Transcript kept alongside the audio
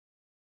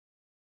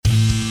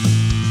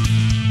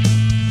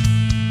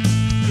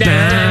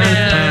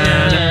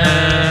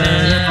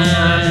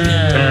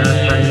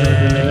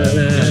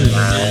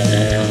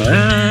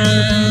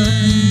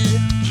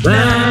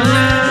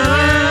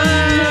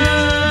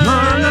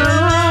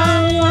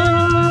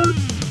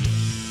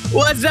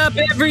What's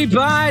up,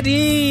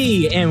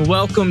 everybody? And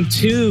welcome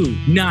to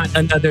Not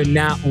Another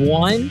Not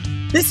One.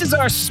 This is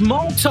our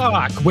small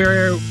talk,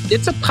 where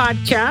it's a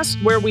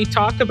podcast where we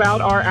talk about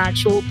our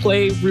actual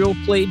play, real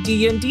play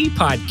D&D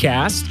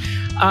podcast.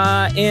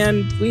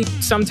 And we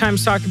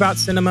sometimes talk about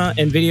cinema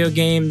and video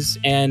games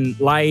and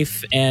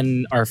life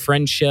and our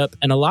friendship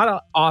and a lot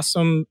of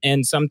awesome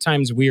and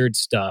sometimes weird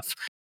stuff.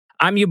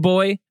 I'm your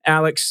boy,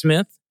 Alex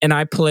Smith, and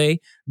I play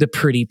the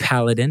Pretty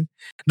Paladin,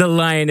 the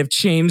Lion of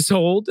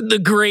Chameshold, the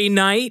Grey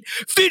Knight,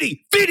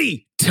 Fitty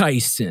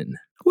Tyson.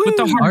 With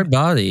the hard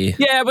body.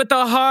 Yeah, with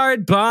the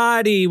hard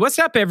body. What's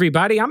up,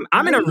 everybody?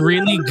 I'm in a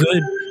really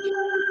good...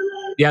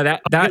 Yeah,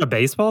 that a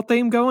baseball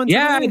theme going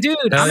Yeah, today?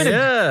 dude.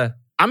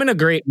 I'm in a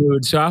great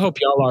mood, so I hope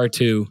y'all are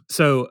too.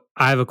 So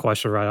I have a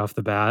question right off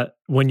the bat.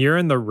 When you're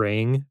in the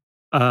ring,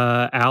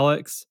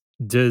 Alex,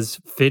 does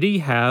Fitty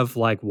have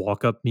like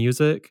walk-up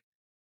music?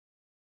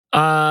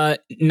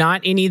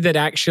 Not any that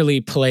actually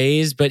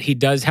plays, but he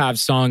does have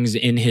songs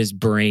in his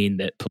brain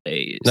that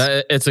plays.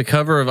 It's a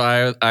cover of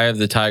Eye of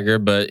the Tiger,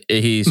 but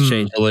he's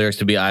changed the lyrics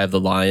to be Eye of the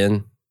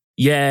Lion.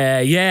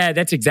 Yeah,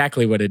 that's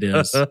exactly what it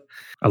is.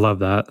 I love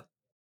that.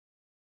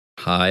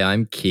 Hi,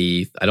 I'm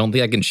Keith. I don't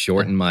think I can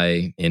shorten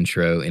my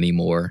intro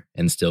anymore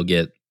and still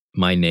get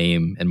my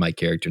name and my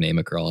character name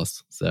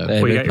across. So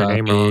Hey, you got your Poppy.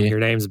 name wrong. Your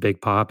name's Big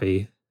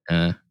Poppy.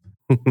 and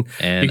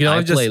You can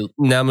always just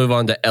now move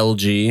on to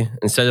LG.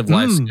 Instead of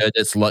Life's Good,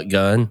 it's Luck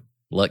Gun.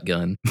 Luck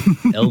Gun.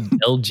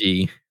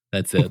 LG.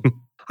 That's it.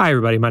 Hi,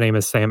 everybody. My name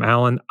is Sam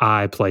Allen.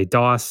 I play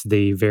Doss,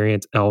 the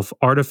variant elf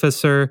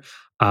artificer,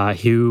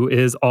 who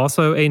is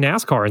also a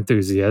NASCAR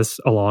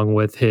enthusiast, along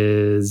with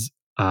his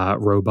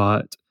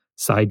robot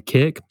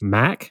sidekick,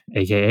 Mac,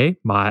 a.k.a.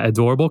 my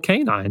adorable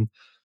canine.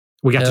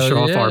 We got to show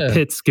off our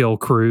pit skill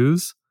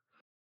cruise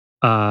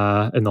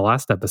in the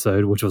last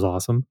episode, which was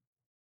awesome.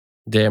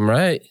 Damn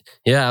right.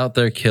 Yeah, out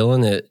there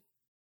killing it.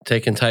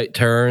 Taking tight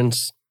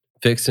turns,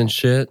 fixing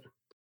shit.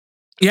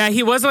 Yeah,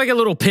 he was like a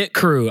little pit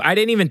crew. I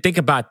didn't even think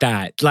about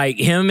that. Like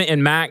him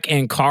and Mac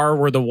and Carr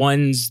were the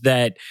ones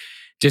that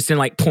just in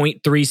like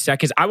 0.3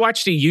 seconds. I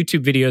watched a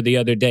YouTube video the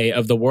other day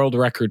of the world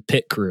record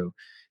pit crew.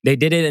 They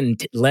did it in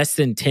less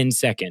than 10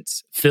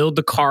 seconds. Filled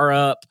the car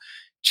up,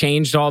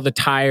 changed all the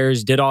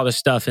tires, did all the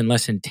stuff in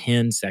less than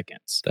 10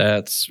 seconds.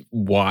 That's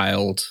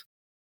wild.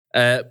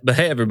 But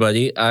hey,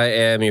 everybody, I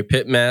am your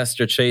pit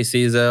master, Chase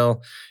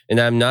Ezel, and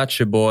I'm not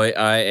your boy.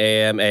 I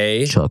am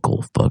a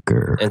chuckle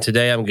fucker. And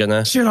today I'm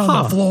gonna shit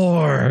on the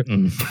floor.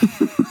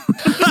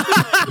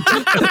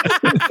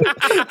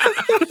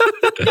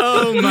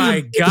 Oh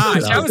my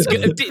gosh. That was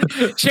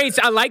good. Chase,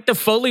 I like the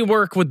Foley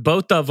work with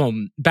both of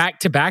them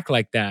back to back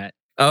like that.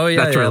 Oh,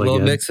 yeah, That's really a little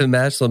good. mix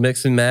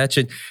and match.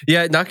 And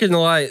yeah, not gonna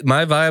lie,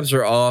 my vibes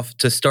are off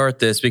to start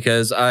this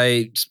because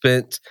I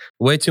spent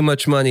way too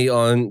much money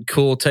on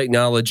cool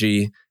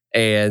technology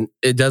and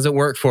it doesn't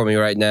work for me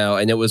right now.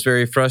 And it was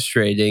very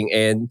frustrating.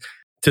 And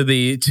to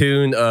the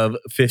tune of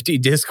 50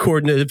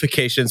 Discord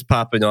notifications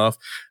popping off,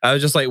 I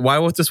was just like, why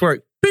won't this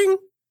work? Bing,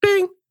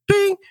 bing,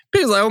 bing,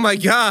 bing. Like, oh my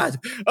God.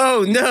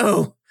 Oh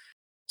no.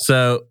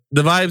 So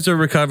the vibes are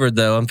recovered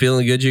though. I'm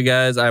feeling good, you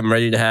guys. I'm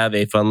ready to have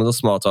a fun little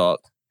small talk.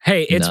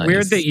 Hey, it's Nice.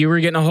 weird that you were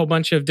getting a whole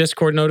bunch of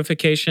Discord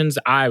notifications.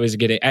 I was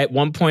getting, at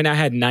one point I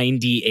had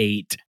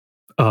 98.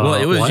 Well,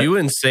 it was what? you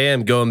and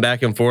Sam going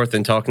back and forth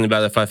and talking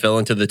about if I fell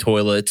into the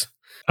toilet.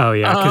 Oh,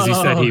 yeah, because he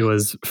said Oh. he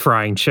was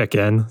frying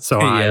chicken. So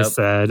I Yep.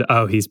 said,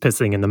 oh, he's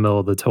pissing in the middle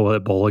of the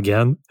toilet bowl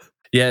again.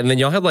 Yeah, and then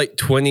y'all had like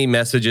 20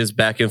 messages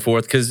back and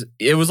forth because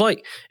it was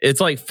like,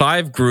 it's like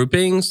 5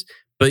 groupings,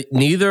 but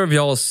neither of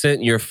y'all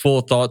sent your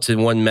full thoughts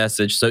in one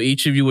message. So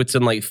each of you would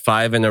send like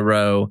 5 in a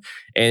row.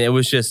 And it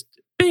was just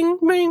bing,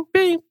 bing,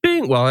 bing,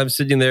 bing, while I'm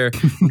sitting there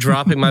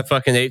dropping my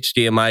fucking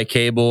HDMI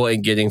cable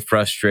and getting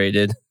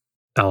frustrated.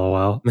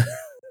 LOL.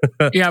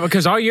 Yeah,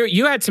 because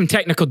you had some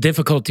technical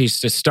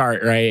difficulties to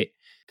start, right?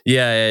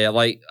 Yeah.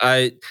 Like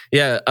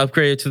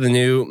upgraded to the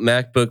new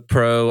MacBook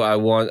Pro. I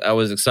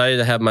was excited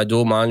to have my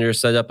dual monitor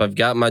set up. I've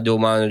got my dual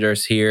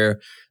monitors here,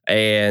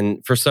 and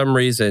for some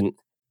reason,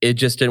 it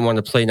just didn't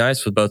want to play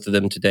nice with both of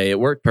them today.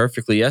 It worked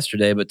perfectly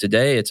yesterday, but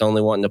today it's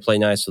only wanting to play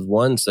nice with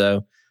one.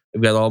 So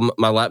I've got all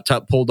my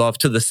laptop pulled off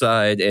to the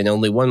side and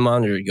only one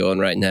monitor going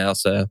right now.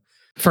 So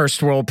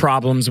First world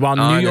problems while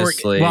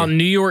Honestly.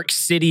 New York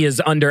City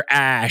is under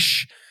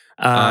ash.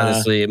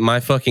 honestly, my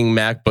fucking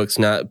MacBook's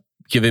not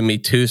giving me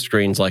 2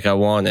 screens like I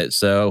want it.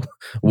 So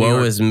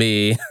woe is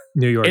me.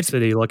 New York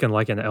City looking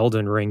like an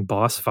Elden Ring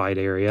boss fight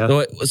area.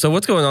 So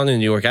what's going on in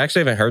New York? I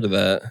actually haven't heard of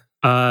that.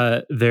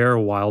 There are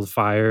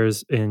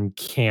wildfires in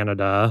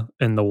Canada,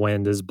 and the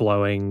wind is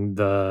blowing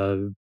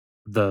the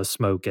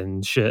smoke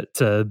and shit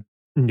to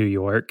New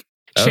York.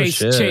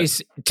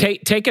 Chase,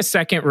 take a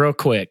second real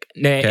quick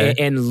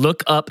and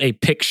look up a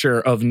picture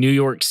of New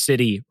York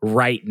City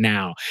right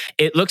now.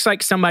 It looks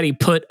like somebody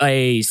put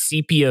a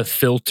sepia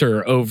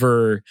filter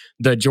over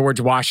the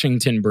George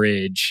Washington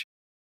Bridge.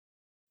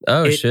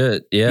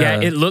 Shit. Yeah.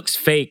 Yeah, it looks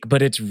fake,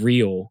 but it's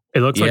real.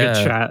 It looks like a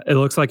chat. It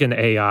looks like an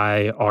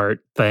AI art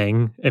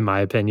thing, in my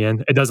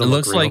opinion. It doesn't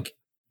look real.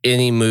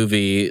 any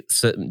movie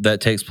that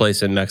takes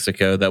place in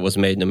Mexico that was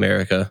made in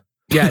America.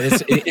 Yeah, that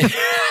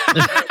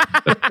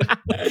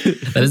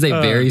is a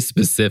very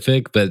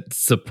specific but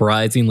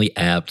surprisingly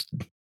apt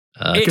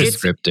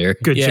descriptor.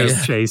 Good joke,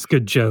 Chase.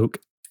 Good joke.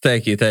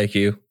 Thank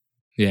you.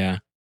 Yeah.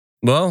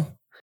 Well,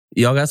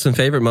 y'all got some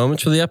favorite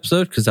moments for the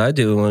episode? Because I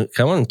do.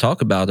 I want to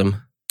talk about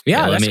them.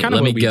 Yeah, that's kind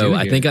of what we do. Let me go.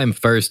 Here. I think I'm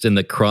first in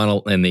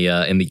the in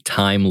the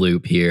time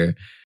loop here.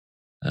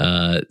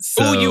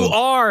 You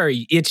are.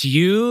 It's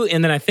you,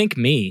 and then I think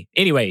me.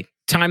 Anyway,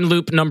 time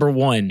loop number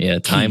 1. Yeah,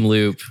 time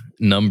loop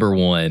number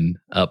 1,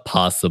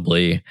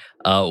 possibly,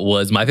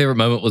 was my favorite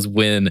moment was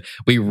when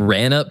we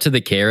ran up to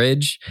the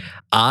carriage.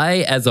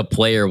 I, as a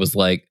player, was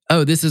like,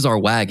 "Oh, this is our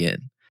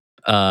wagon,"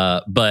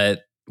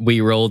 but we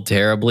rolled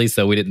terribly,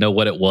 so we didn't know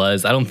what it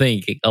was. I don't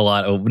think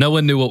no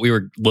one knew what we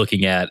were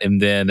looking at,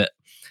 and then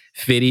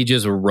Fiddy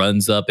just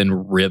runs up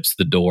and rips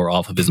the door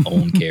off of his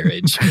own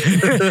carriage.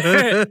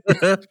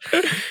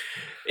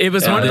 It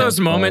was one of those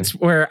moments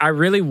where I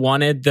really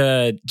wanted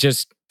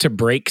to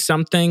break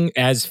something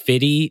as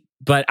Fiddy,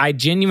 but I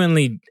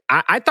genuinely,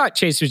 I thought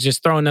Chase was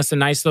just throwing us a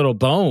nice little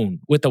bone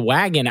with the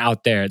wagon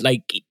out there.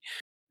 Like,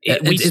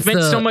 we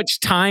spent so much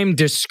time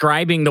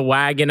describing the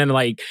wagon and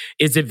like,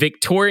 is it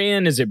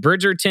Victorian? Is it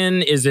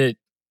Bridgerton? Is it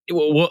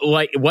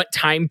what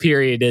time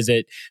period is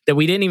it, that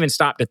we didn't even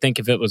stop to think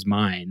if it was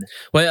mine?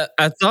 Well,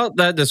 I thought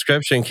that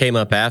description came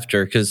up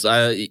after, because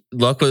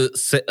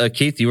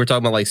Keith, you were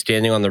talking about like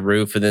standing on the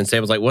roof, and then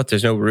Sam was like, "What?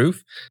 There's no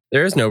roof?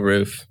 There is no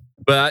roof."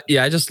 But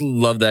I just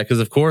love that,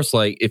 because of course,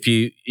 like if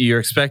you're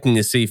expecting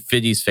to see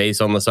Fiddy's face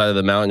on the side of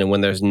the mountain, and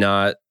when there's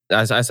not,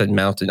 I said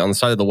mountain, on the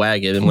side of the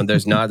wagon, and when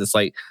there's not, it's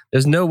like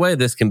there's no way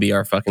this can be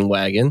our fucking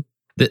wagon.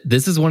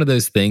 This is one of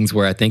those things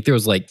where I think there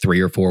was like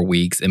 3 or 4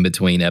 weeks in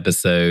between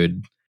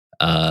episode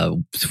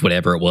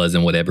whatever it was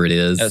and whatever it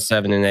is.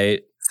 7 and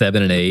 8.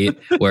 7 and 8,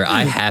 where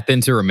I happen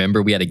to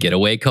remember we had a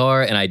getaway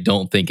car, and I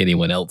don't think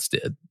anyone else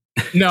did.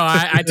 No,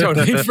 I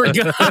totally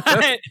forgot.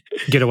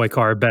 Getaway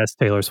car, best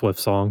Taylor Swift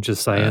song,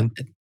 just saying.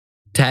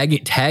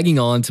 Tagging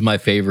on to my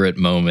favorite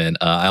moment,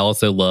 I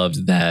also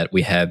loved that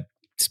we had,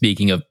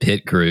 speaking of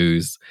pit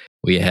crews,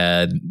 we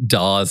had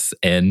Doss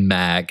and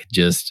Mac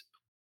just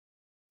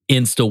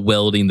insta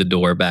welding the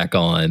door back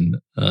on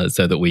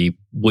so that we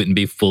wouldn't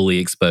be fully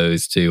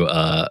exposed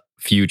to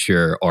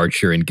future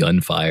archer and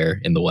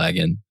gunfire in the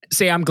wagon.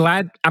 See, I'm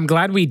glad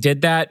we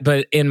did that,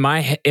 but in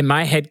my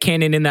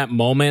headcanon in that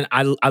moment,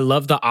 I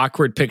love the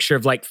awkward picture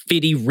of like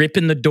Fiddy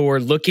ripping the door,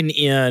 looking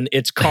in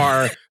its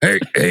car,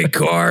 hey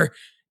car,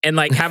 and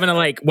like having to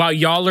like, while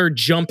y'all are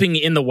jumping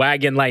in the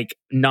wagon, like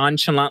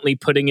nonchalantly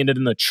putting it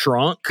in the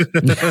trunk.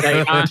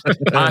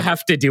 Like, I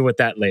have to deal with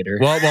that later.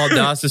 While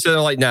Doss is sitting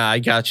there like, "Nah, I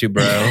got you,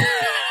 bro."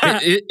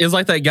 It's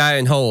like that guy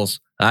in Holes.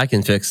 I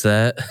can fix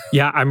that.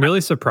 Yeah, I'm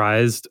really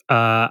surprised.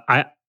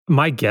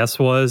 My guess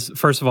was,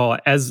 first of all,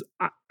 as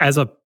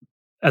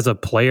a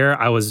player,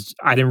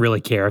 I didn't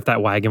really care if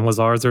that wagon was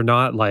ours or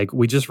not. Like,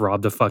 we just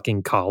robbed a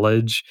fucking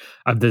college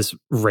of this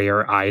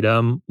rare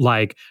item.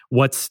 Like,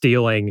 what's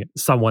stealing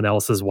someone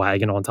else's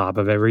wagon on top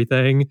of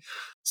everything?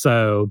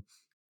 So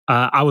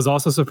I was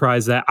also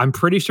surprised that I'm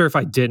pretty sure if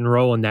I didn't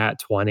roll a nat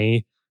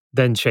 20,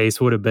 then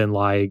Chase would have been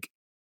like,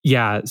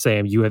 "Yeah,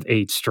 Sam, you have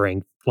 8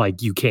 strength.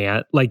 Like, you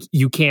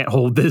can't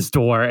hold this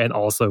door and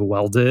also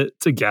weld it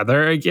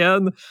together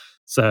again."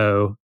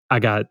 So I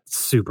got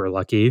super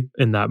lucky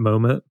in that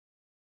moment.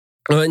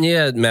 Well, and you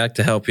had Mac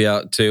to help you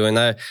out too. And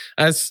I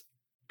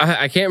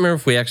can't remember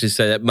if we actually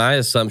said it. My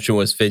assumption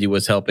was Fiddy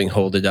was helping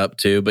hold it up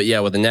too. But yeah,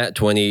 with a nat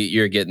 20,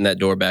 you're getting that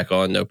door back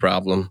on, no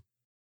problem.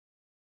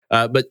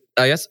 But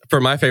I guess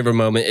for my favorite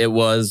moment, it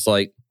was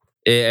like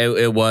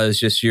it was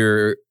just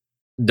your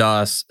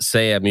Doss,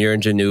 Sam, your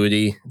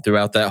ingenuity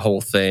throughout that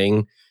whole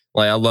thing.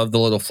 Like, I love the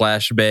little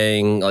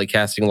flashbang, like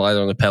casting light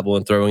on a pebble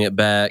and throwing it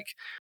back.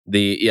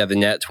 The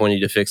nat 20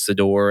 to fix the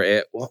door.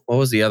 What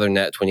was the other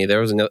nat 20? There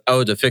was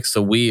to fix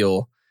the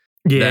wheel.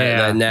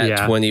 Yeah, that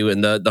nat 20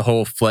 and the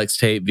whole flex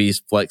tape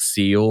vs flex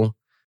seal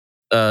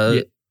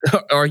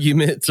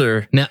arguments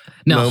or now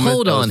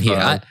hold on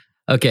here.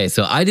 Okay,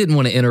 so I didn't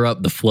want to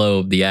interrupt the flow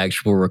of the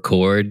actual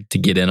record to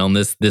get in on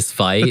this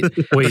fight.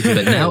 Wait,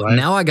 but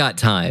now I got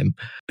time.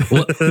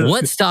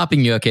 What's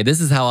stopping you? Okay,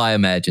 this is how I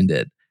imagined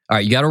it. All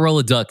right, you got to roll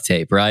a duct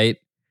tape, right?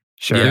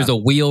 Sure. There's a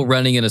wheel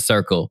running in a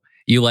circle.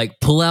 You like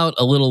pull out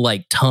a little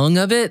like tongue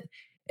of it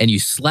and you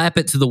slap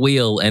it to the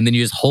wheel, and then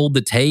you just hold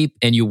the tape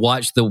and you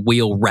watch the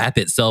wheel wrap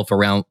itself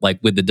around like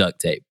with the duct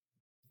tape.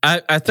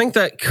 I think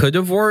that could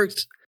have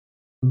worked,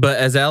 but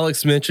as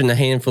Alex mentioned a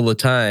handful of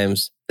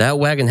times, that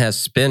wagon has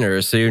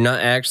spinners, so you're not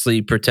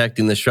actually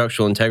protecting the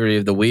structural integrity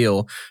of the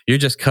wheel. You're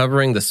just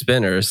covering the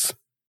spinners.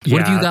 Yeah.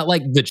 What if you got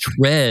like the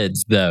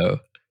treads though?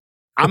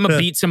 I'm going to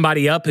beat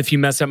somebody up if you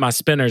mess up my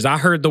spinners. I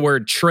heard the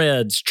word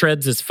treads.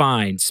 Treads is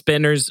fine.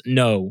 Spinners,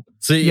 no.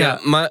 So yeah,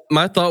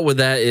 my thought with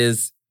that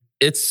is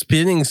it's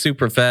spinning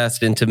super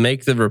fast, and to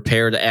make the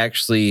repair to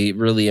actually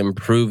really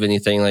improve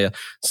anything, like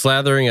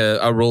slathering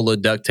a roll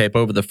of duct tape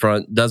over the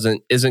front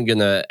isn't going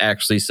to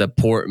actually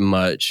support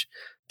much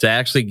to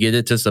actually get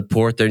it to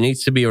support, there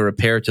needs to be a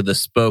repair to the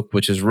spoke,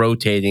 which is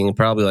rotating, and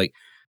probably like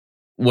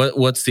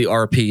what's the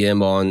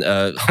RPM on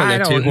a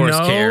 2-horse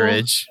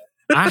carriage?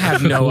 I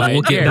have no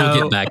idea.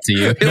 We'll get back to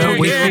you. No,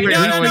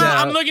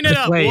 I'm looking it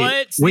up.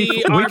 Wait,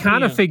 we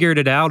kind of figured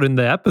it out in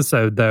the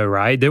episode, though,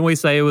 right? Didn't we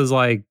say it was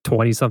like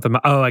 20 something?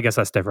 Oh, I guess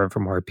that's different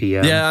from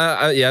RPM.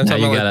 Yeah. I'm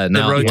talking about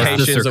the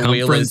rotations a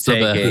wheel is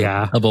taking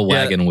of a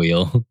wagon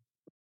wheel.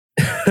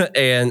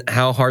 And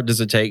how hard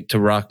does it take to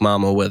rock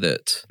mama with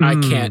it? I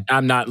can't.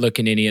 I'm not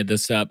looking any of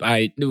this up.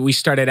 We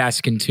started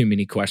asking too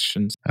many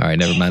questions. All right,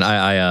 never mind.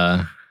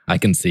 I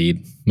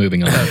concede.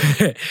 Moving on.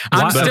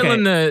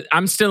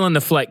 I'm still in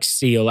the Flex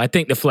Seal. I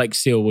think the Flex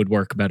Seal would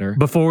work better.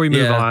 Before we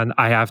move on,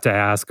 I have to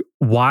ask,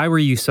 why were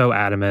you so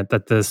adamant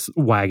that this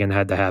wagon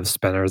had to have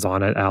spinners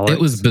on it, Alex? It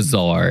was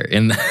bizarre.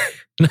 And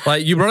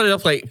like you brought it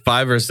up like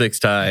 5 or 6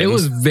 times. It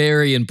was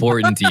very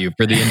important to you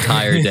for the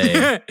entire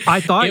day.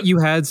 I thought you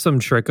had some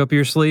trick up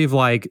your sleeve,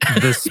 like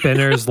the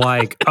spinners,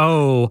 like,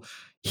 oh,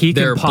 he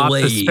can pop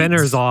blades. The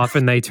spinners off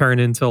and they turn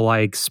into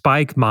like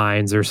spike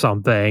mines or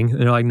something.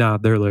 And they're like, no,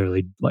 they're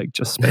literally like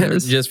just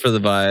spinners. Just for the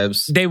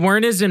vibes. They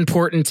weren't as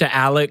important to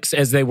Alex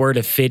as they were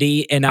to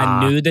Fitty. And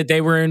I knew that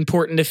they were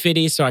important to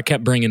Fitty, so I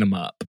kept bringing them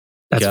up.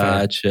 That's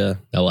gotcha. Fair.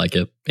 I like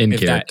it. In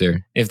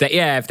character. If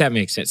that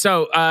makes sense.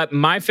 So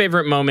my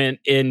favorite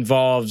moment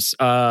involves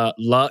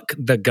Luck,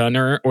 the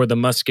gunner, or the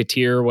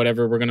musketeer,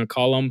 whatever we're going to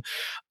call him.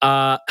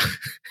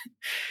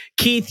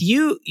 Keith,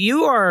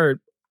 you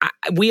are...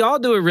 we all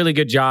do a really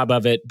good job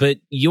of it, but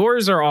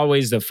yours are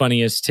always the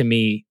funniest to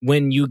me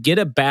when you get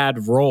a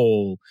bad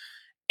role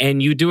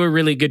and you do a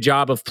really good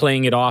job of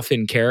playing it off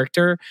in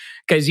character,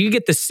 because you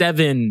get the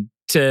 7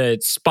 to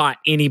spot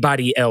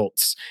anybody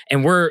else.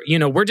 And we're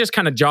just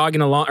kind of jogging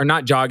along, or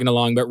not jogging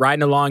along, but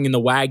riding along in the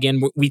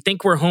wagon. We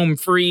think we're home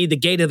free. The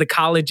gate of the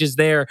college is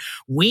there.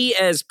 We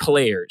as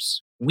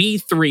players, we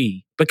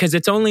 3, because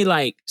it's only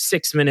like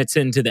 6 minutes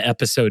into the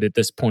episode at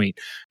this point,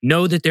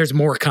 know that there's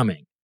more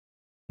coming.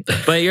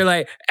 But you're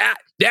like,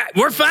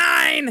 we're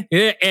fine.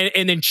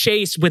 And then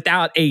Chase,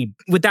 without a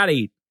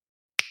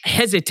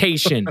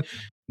hesitation,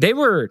 they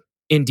were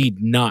indeed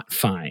not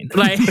fine.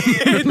 Like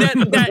we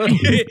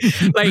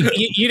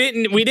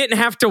didn't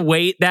have to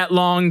wait that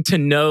long to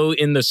know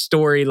in the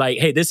story, like,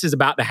 hey, this is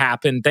about to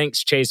happen.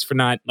 Thanks, Chase, for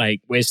not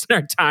like wasting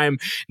our time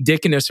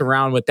dicking us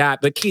around with that.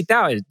 But Keith,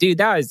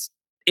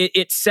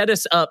 it set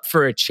us up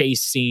for a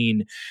chase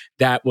scene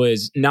that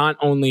was not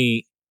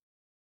only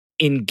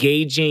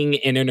engaging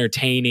and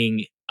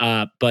entertaining,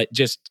 but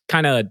just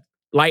kind of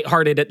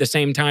lighthearted at the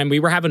same time.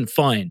 We were having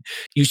fun.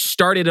 You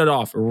started it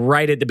off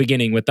right at the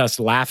beginning with us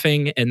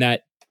laughing, and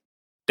that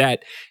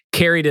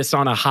carried us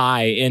on a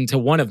high into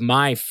one of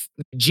my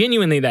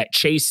genuinely, that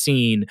chase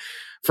scene,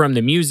 from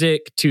the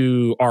music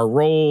to our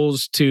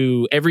roles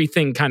to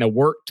everything kind of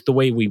worked the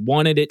way we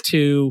wanted it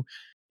to.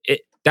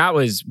 That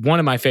was one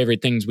of my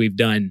favorite things we've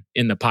done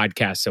in the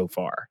podcast so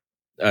far.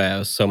 Oh, yeah, it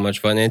was so much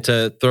fun. And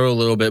to throw a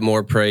little bit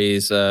more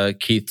praise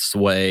Keith's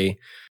way,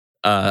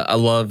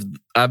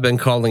 I've been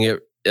calling it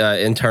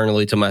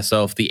internally to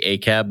myself the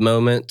ACAB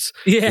moment.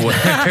 Yeah.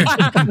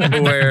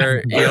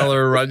 where y'all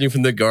are running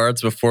from the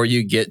guards before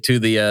you get to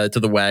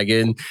the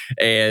wagon,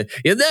 and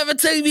you'll never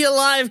take me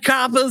alive,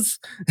 coppers.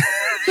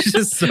 It's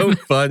just so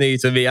funny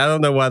to me. I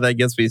don't know why that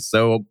gets me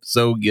so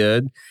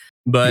good.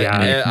 But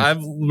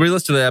I've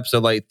re-listened to the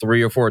episode like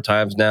 3 or 4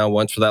 times now.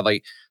 Once for that,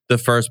 like the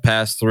first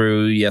pass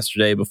through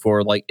yesterday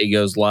before like it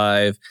goes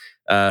live.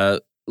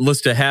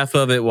 Listened to half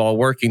of it while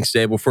working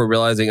today before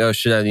realizing, oh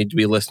shit, I need to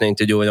be listening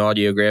to do an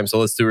audiogram. So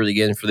let's do it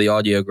again for the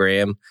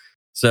audiogram.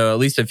 So at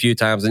least a few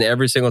times, and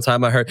every single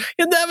time I heard,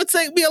 "You'll never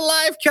take me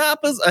alive,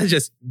 coppers," I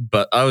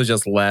was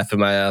just laughing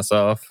my ass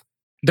off.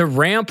 The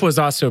ramp was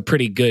also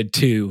pretty good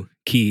too,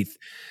 Keith.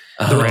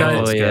 The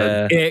ramp was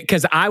good.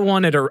 Because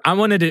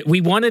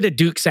we wanted a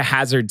Dukes of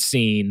Hazzard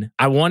scene.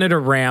 I wanted a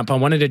ramp. I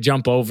wanted to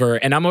jump over.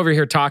 And I'm over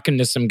here talking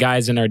to some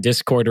guys in our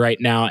Discord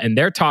right now, and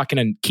they're talking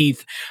to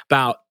Keith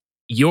about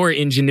your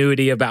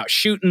ingenuity about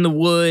shooting the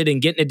wood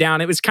and getting it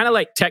down. It was kind of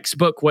like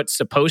textbook what's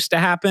supposed to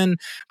happen.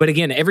 But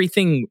again,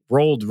 everything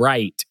rolled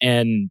right.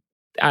 And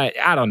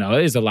I don't know.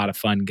 It was a lot of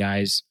fun,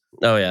 guys.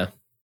 Oh, yeah.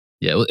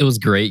 Yeah, it was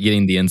great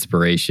getting the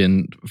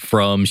inspiration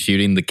from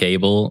shooting the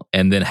cable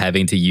and then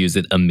having to use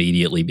it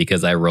immediately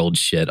because I rolled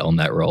shit on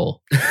that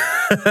roll.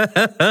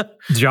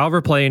 Did y'all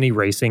ever play any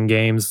racing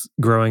games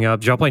growing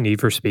up? Did y'all play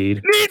Need for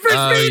Speed? Need for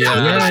Speed!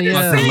 I love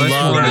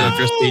Need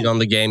for Speed on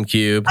the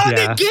GameCube. On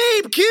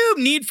the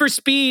GameCube! Need for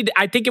Speed,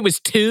 I think it was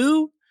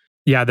 2.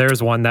 Yeah,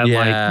 there's one that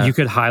like you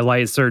could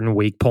highlight certain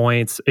weak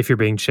points if you're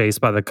being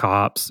chased by the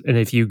cops, and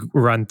if you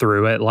run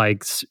through it,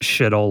 like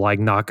shit'll like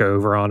knock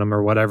over on them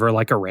or whatever,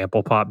 like a ramp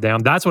will pop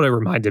down. That's what it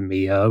reminded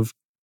me of.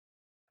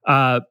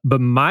 But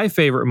my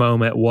favorite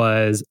moment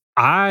was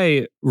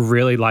I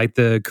really liked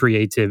the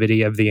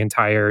creativity of the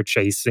entire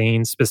chase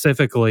scene,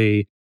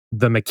 specifically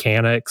the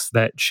mechanics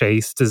that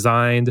Chase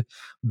designed,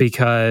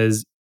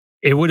 because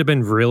it would have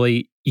been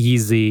really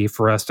easy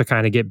for us to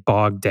kind of get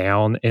bogged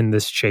down in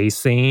this chase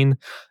scene.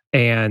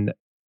 And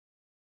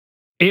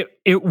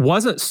it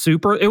wasn't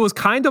super. It was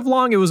kind of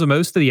long. It was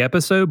most of the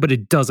episode, but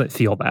it doesn't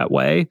feel that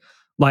way.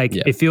 Like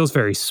it feels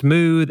very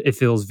smooth. It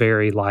feels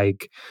very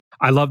like,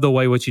 I love the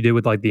way what you did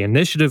with like the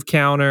initiative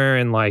counter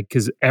and like,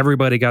 because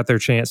everybody got their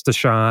chance to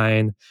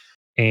shine.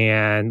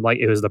 And like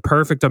it was the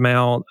perfect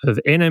amount of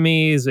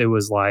enemies. It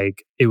was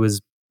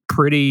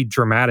pretty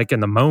dramatic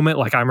in the moment.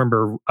 Like I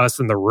remember us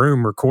in the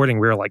room recording,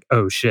 we were like,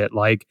 oh shit,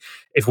 like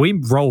if we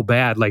roll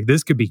bad, like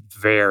this could be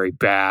very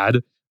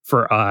bad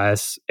for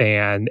us.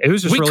 And it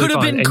was just really fun. We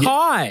could have been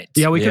caught.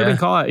 Yeah, we could have been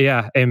caught.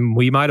 Yeah. And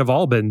we might have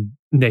all been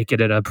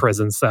naked in a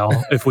prison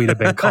cell if we'd have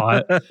been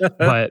caught.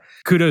 But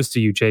kudos to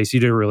you, Chase. You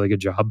did a really good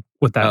job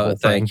with that whole thing.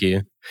 Thank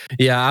you.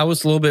 Yeah, I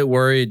was a little bit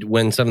worried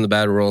when some of the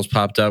battle royals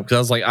popped up because I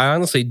was like, I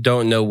honestly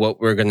don't know what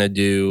we're going to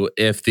do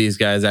if these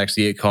guys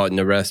actually get caught and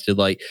arrested.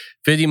 Like,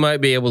 Fiddy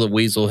might be able to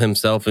weasel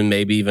himself and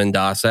maybe even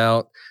DOS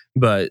out.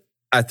 But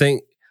I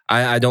think,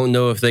 I don't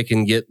know if they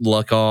can get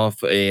luck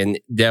off, and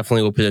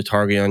definitely will put a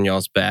target on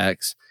y'all's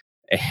backs.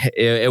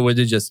 It would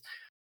have just,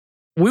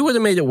 we would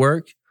have made it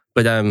work,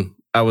 but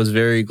I was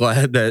very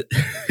glad that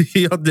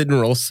y'all didn't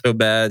roll so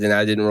bad and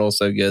I didn't roll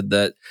so good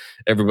that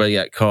everybody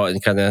got caught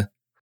and kind of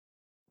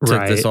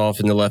took this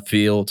off in the left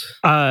field.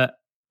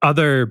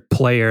 Other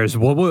players,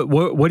 what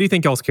do you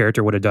think y'all's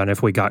character would have done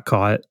if we got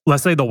caught?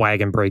 Let's say the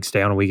wagon breaks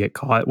down and we get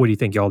caught. What do you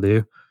think y'all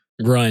do?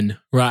 Run.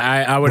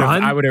 I would have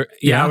run.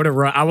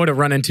 I would have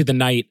run into the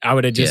night. I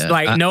would have just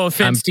no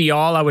offense to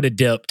y'all. I would have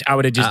dipped. I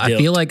would have just dipped. I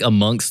feel like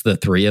amongst the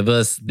three of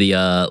us,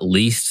 the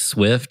least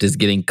swift is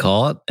getting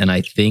caught. And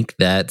I think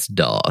that's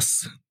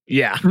DOS.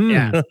 Yeah.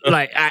 Yeah.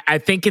 Like I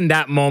think in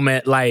that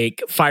moment,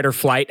 like fight or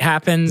flight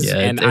happens. Yeah,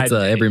 and it's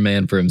every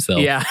man for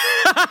himself. Yeah.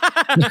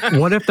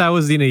 What if that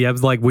was,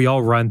 like we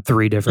all run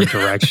 3 different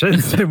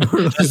directions and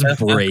we're just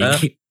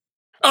break.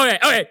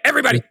 Okay,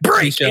 everybody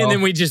break, and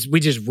then we just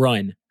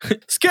run.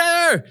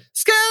 Scatter!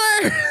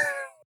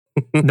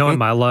 Knowing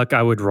my luck,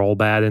 I would roll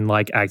bad and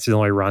like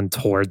accidentally run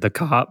toward the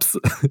cops.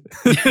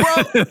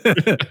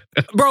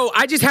 Bro,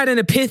 I just had an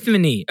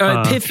epiphany.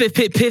 Epiphany.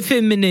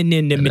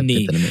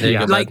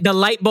 Yeah. Like the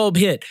light bulb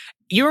hit.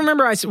 You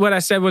remember what I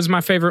said was my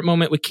favorite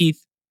moment with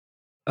Keith?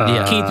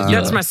 Keith,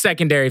 that's my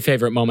secondary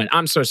favorite moment.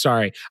 I'm so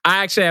sorry.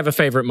 I actually have a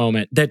favorite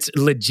moment that's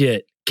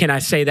legit. Can I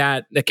say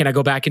that? Can I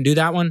go back and do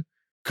that one?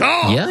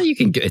 Yeah, you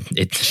can.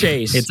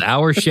 Chase. It's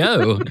our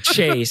show.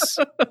 Chase,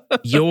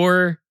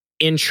 your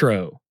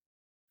intro.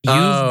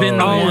 You've been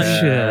the one.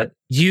 Shit.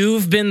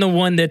 You've been the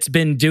one that's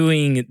been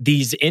doing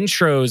these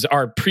intros.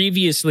 Are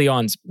previously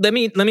on. Let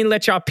me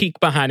let y'all peek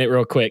behind it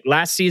real quick.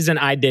 Last season,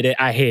 I did it.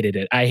 I hated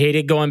it. I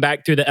hated going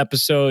back through the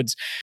episodes,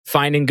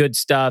 finding good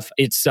stuff.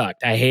 It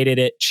sucked. I hated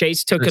it.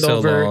 Chase took it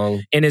over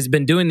and has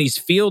been doing these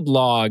field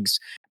logs.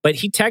 But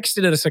he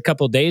texted us a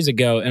couple days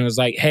ago and was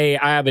like, "Hey,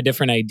 I have a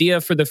different idea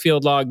for the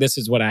field log. This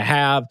is what I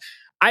have."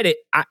 I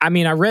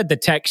read the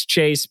text,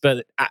 Chase,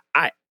 but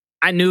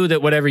I knew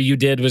that whatever you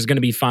did was going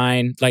to be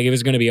fine. Like it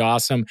was going to be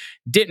awesome.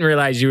 Didn't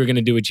realize you were going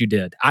to do what you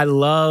did. I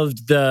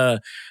loved the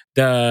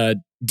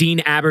Dean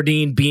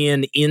Aberdeen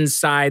being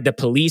inside the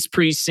police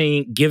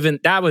precinct.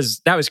 Given that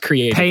was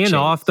creative. Paying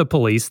off the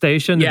police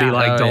station to be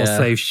like, don't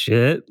say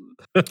shit.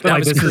 That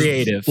was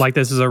creative.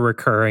 This is a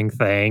recurring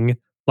thing.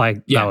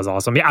 That was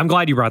awesome. Yeah, I'm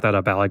glad you brought that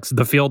up, Alex.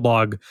 The field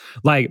log,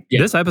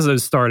 this episode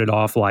started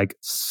off like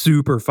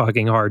super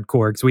fucking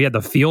hardcore because we had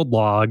the field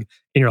log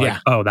and you're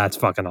like, oh, that's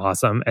fucking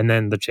awesome. And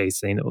then the chase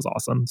scene, it was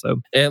awesome. So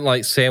and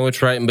like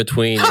sandwich right in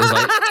between is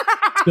like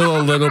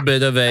still a little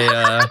bit of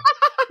a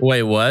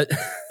wait, what?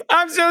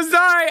 I'm so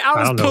sorry.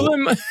 I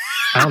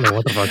don't know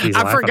what the fuck he's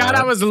laughing I forgot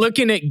at. I was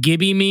looking at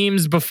Gibby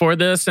memes before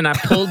this, and I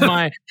pulled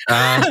my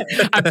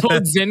I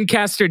pulled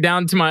Zencaster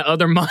down to my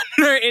other monitor,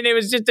 and it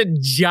was just a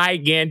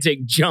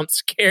gigantic jump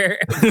scare.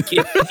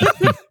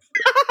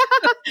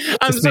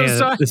 I'm so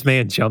sorry. This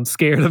man jump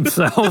scared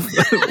himself.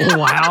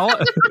 Wow. All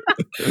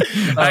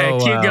right,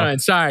 keep going.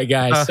 Sorry,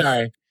 guys.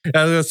 Sorry.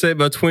 I was gonna say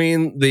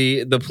between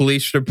the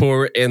police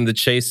report and the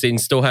chase scene,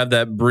 still have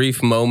that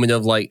brief moment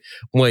of like,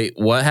 wait,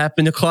 what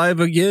happened to Clive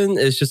again?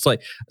 It's just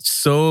like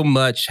so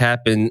much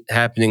happening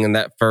in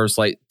that first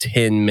like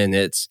 10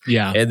 minutes.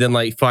 Yeah, and then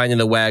like finding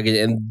the wagon,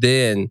 and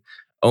then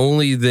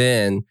only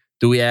then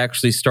do we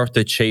actually start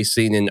the chase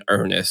scene in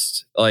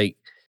earnest. Like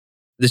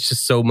there's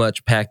just so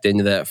much packed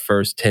into that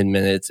first 10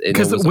 minutes,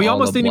 because we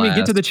almost didn't even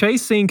get to the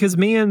chase scene because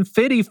me and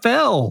Fiddy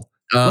fell.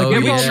 Oh, we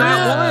rolled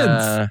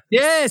that once.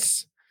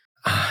 Yes.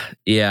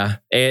 Yeah,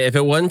 and if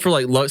it wasn't for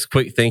like Luck's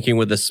quick thinking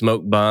with the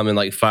smoke bomb and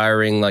like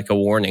firing like a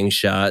warning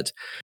shot,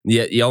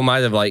 y'all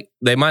might have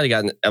they might have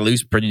gotten at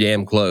least pretty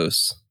damn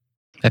close.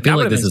 I feel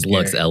like this is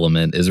Luck's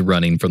element, is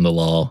running from the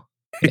law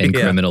and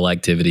criminal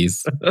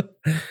activities.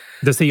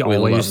 Does he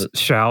always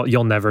shout,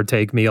 "You'll never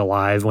take me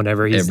alive"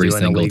 whenever he's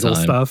doing illegal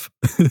stuff?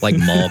 Like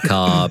mall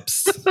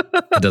cops.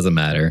 It doesn't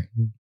matter.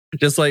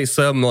 Just like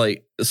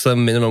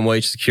some minimum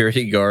wage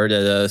security guard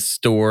at a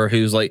store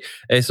who's like,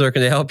 "Hey, sir,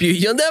 can I help you?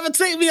 You'll never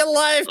take me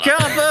alive,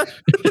 copper."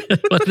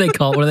 What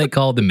do they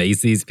call the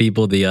Macy's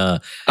people? The I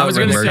was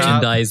gonna say-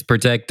 merchandise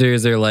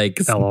protectors are like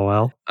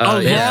LOL.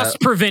 Loss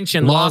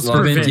prevention. Loss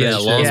prevention. Yeah,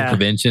 loss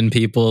prevention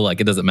people.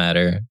 Like it doesn't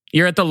matter.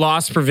 You're at the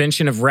loss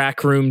prevention of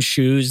Rack Room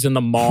Shoes in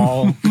the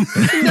mall.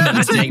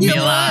 Never take me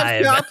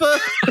alive. copper.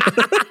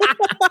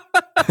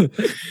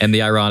 And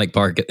the ironic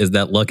part is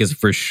that Luck has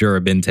for sure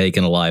been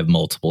taken alive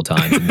multiple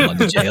times and gone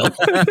to jail.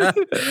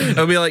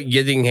 It'll be like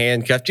getting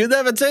handcuffed. You'll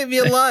never take me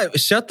alive.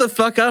 Shut the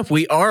fuck up.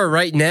 We are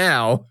right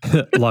now.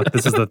 Luck,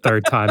 this is the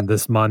third time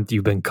this month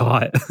you've been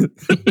caught.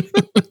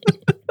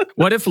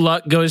 What if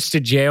Luck goes to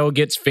jail,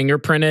 gets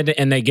fingerprinted,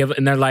 and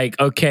they're like,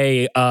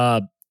 okay,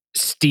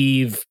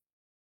 Steve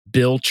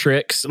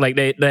Billtrix, like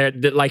they're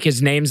like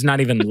his name's not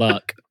even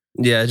Luck.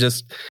 Yeah,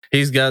 just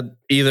he's got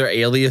either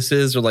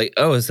aliases or like,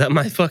 oh, is that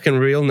my fucking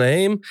real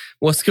name?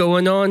 What's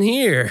going on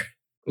here?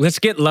 Let's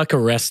get Luck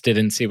arrested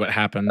and see what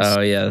happens.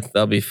 Oh yeah,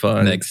 that'll be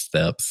fun. Next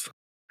steps.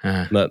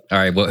 But All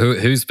right, well,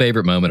 whose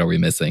favorite moment are we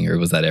missing, or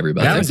was that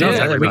everybody? That was it. We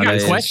got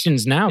everybody's.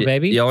 questions now,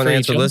 baby. Y'all want to for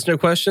answer each other. listener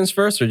questions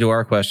first or do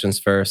our questions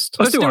first?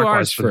 Let's do our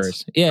ours questions.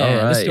 first. Yeah,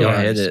 All let's right, do y'all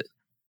ours. hit it.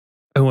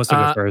 Who wants to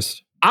go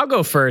first? I'll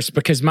go first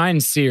because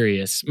mine's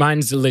serious.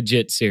 Mine's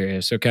legit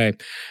serious. Okay.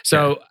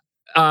 So,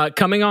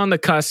 coming on the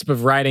cusp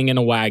of riding in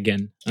a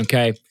wagon.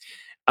 Okay.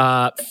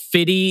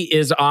 Fitty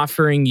is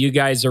offering you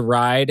guys a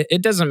ride.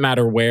 It doesn't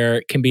matter where.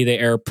 It can be the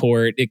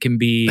airport. It can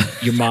be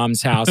your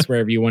mom's house,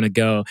 wherever you want to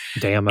go.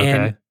 Damn, okay.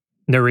 And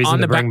no reason on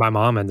to the bring my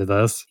mom into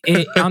this.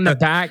 On the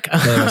back. Wait,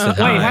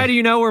 how do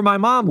you know where my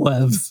mom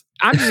lives?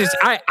 I'm just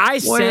I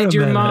Wait said a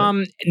your minute.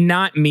 mom,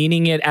 not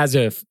meaning it as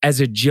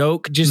a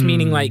joke, just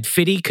meaning like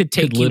Fitty could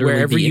take you literally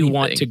wherever be you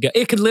want to anything. go.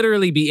 It could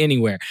literally be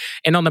anywhere.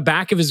 And on the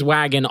back of his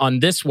wagon, on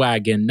this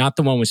wagon, not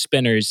the one with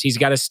spinners, he's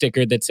got a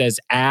sticker that says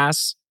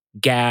ass,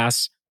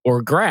 gas,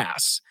 or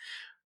grass.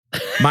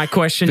 My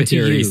question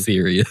to Very you.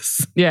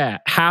 serious. Yeah.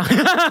 How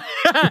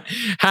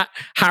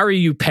are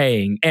you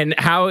paying? And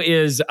how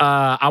is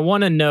I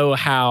want to know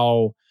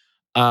how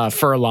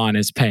Furlon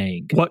is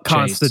paying. What Chase.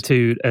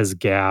 constitute as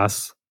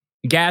gas?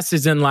 Gas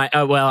is in like,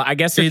 well, I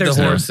guess if Feed the there's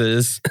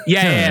horses.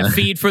 Yeah,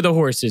 feed for the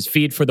horses.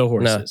 Feed for the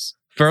horses.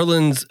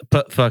 Furlan's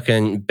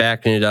fucking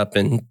backing it up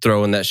and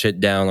throwing that shit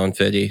down on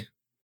Fitty.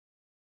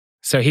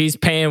 So he's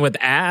paying with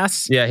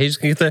ass. Yeah, he's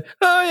gonna say,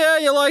 "Oh yeah,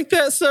 you like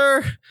that,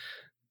 sir?"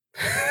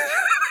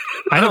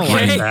 I don't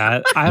Okay. like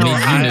that. I I don't.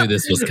 mean, you knew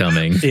this was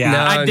coming.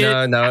 Yeah, I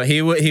did- No.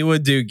 He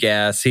would do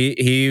gas.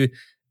 He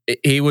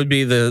would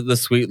be the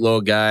sweet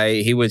little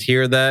guy. He would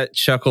hear that,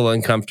 chuckle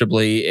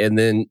uncomfortably, and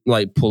then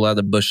like pull out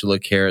a bushel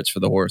of carrots for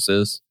the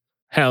horses.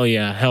 Hell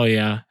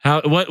yeah.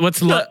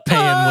 What's Luck paying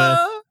with?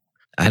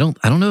 I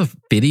don't know if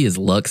Biddy is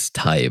Luck's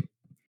type.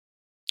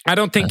 I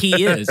don't think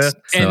he is, and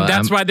So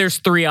that's why there's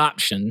three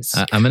options.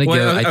 I'm gonna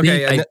Well, go.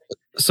 okay, I think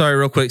sorry,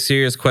 real quick,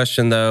 serious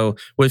question though.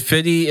 Would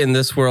Fitty in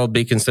this world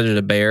be considered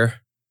a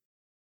bear?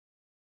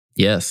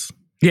 yes.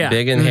 Yeah,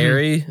 Big and Mhm.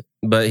 hairy,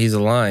 but he's a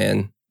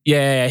lion.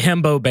 Yeah,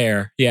 himbo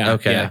bear. Yeah.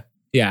 Okay.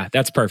 Yeah,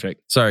 that's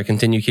perfect. Sorry,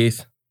 continue,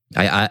 Keith.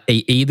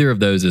 Either of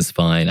those is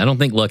fine. I don't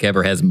think Luck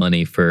ever has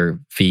money for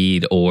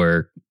feed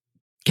or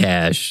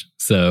cash.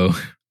 So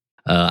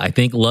I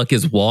think Luck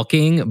is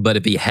walking, but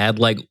if he had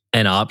like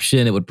an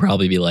option, it would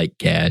probably be like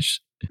cash.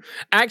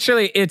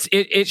 Actually,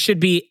 it should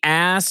be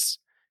ass,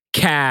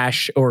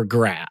 cash, or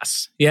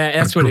grass. Yeah,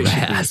 that's what it should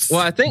be. Grass.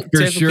 Well, I think For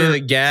typically sure. the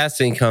gas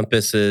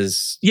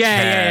encompasses.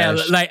 Yeah.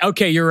 cash. Like,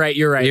 okay, you're right.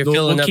 You're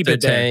filling we'll up keep the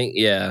it there. tank.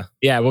 Yeah.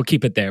 Yeah, we'll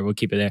keep it there.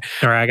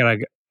 All right,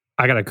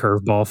 I got a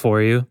curveball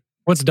for you.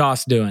 What's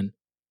Doss doing?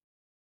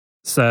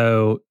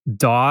 So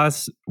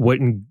Doss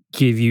wouldn't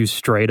give you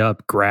straight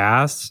up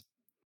grass.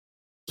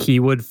 He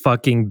would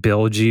fucking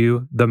build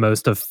you the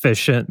most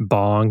efficient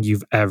bong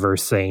you've ever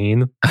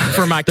seen.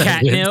 For my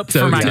That went catnip,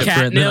 so for my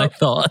different than I catnip.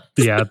 thought.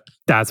 Yeah,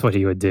 that's what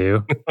he would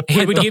do.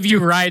 He would give you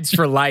rides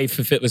for life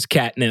if it was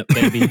catnip,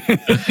 baby.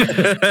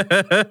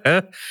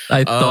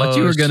 I thought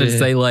you Oh, were going to shit.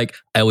 say like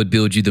I would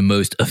build you the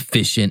most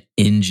efficient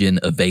engine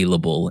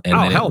available, and Oh,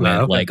 then it hell went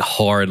no. like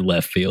hard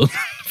left field.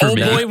 For Oh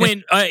me.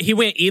 boy, he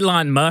went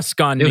Elon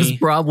Musk on It was me.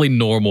 probably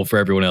normal for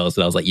everyone else,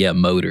 and I was like, "Yeah,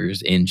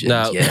 motors, engines,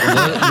 No,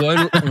 yeah."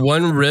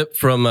 one rip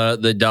from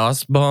the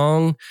DOS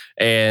bong,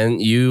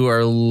 and you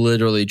are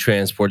literally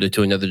transported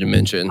to another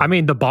dimension. I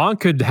mean, the bong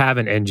could have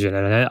an engine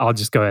in it. I'll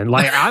just go in.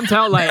 Like I'm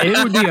telling, like it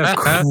would be a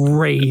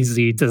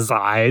crazy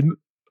design.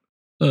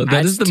 That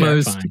That's is the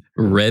most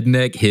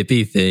redneck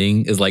hippie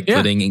thing. Is like Yeah.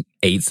 putting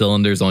 8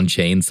 cylinders on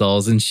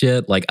chainsaws and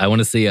shit. Like I want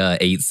to see a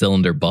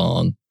 8-cylinder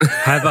bong.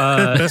 Have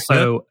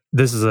so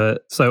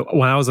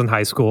when I was in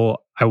high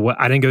school,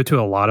 I didn't go to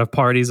a lot of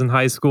parties in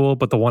high school,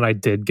 but the one I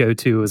did go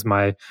to was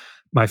my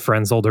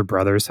friend's older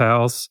brother's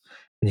house,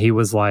 and he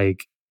was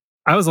like,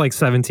 I was like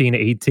 17,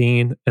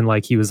 18, and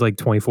like he was like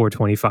 24,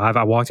 25.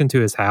 I walked into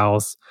his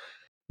house.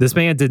 This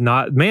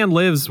man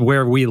lives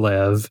where we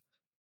live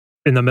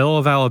in the middle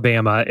of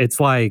Alabama. It's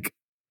like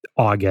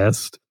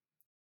August.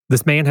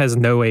 This man has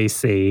no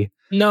AC.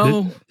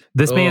 No.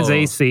 This man's Oh.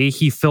 AC,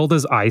 he filled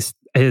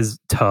his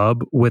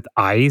tub with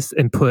ice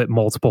and put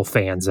multiple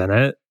fans in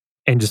it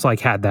and just like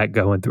had that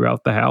going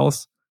throughout the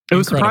house. It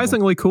was Incredible.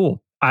 surprisingly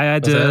cool. I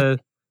had to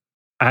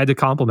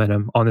compliment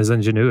him on his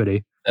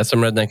ingenuity. That's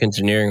some redneck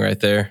engineering right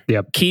there.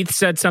 Keith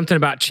said something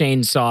about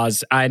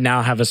chainsaws. I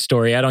now have a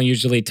story. I don't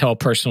usually tell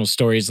personal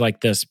stories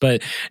like this,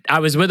 but I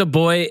was with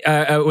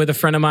with a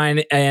friend of mine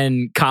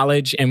in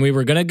college, and we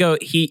were going to go.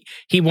 He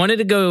wanted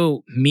to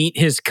go meet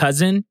his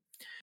cousin,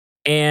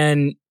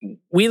 and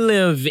we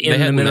live in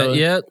the middle. Met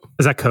yet?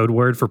 Is that code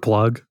word for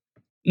plug?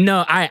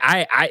 No,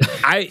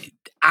 I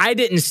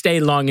didn't stay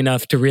long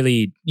enough to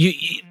really you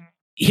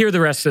hear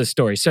the rest of the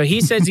story. So he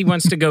says he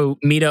wants to go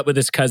meet up with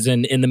his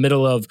cousin in the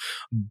middle of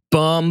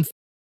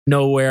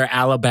nowhere,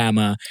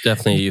 Alabama.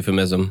 Definitely a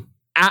euphemism.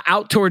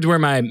 Out towards where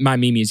my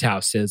Mimi's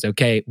house is.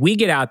 Okay, we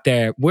get out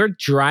there. We're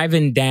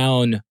driving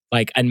down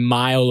like a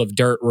mile of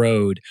dirt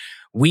road.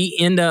 We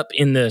end up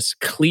in this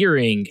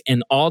clearing,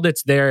 and all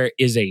that's there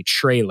is a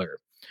trailer.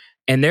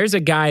 And there's a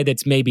guy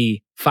that's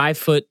maybe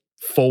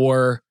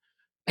 5'4",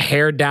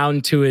 hair down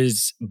to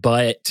his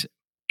butt,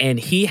 and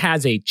he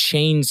has a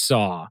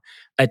chainsaw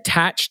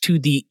attached to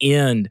the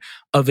end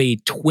of a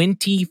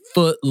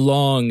 20-foot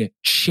long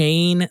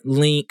chain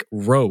link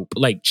rope,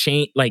 like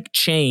chain,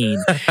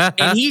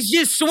 and he's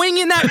just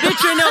swinging that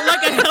bitch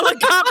like a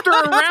helicopter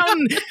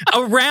around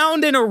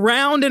and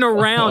around and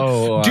around.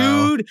 Oh, wow.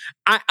 Dude,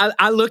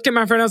 I looked at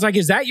my friend. I was like,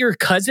 "Is that your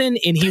cousin?"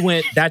 And he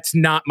went, "That's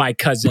not my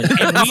cousin."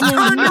 And we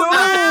turned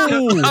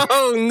around.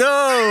 Oh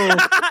no!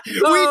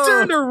 We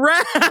turned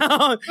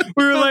around.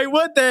 We were like,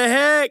 "What the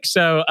heck?"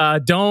 So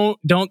don't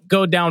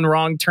go down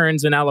wrong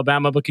turns in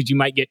Alabama because you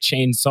might get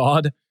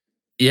chainsawed.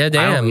 Yeah,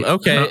 damn.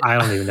 Okay. I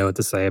don't even know what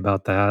to say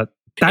about that.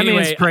 That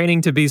Anyway, man's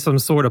training to be some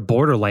sort of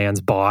Borderlands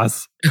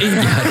boss.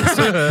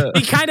 Yeah.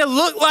 He kind of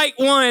looked like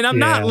one. I'm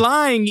not Yeah.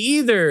 lying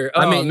either.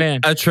 Oh, I mean, man.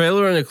 a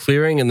trailer in a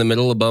clearing in the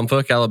middle of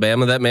Bumfuck,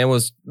 Alabama. That man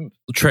was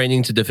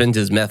training to defend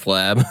his meth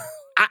lab.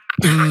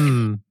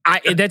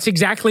 That's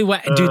exactly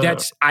what, dude.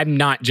 I'm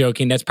not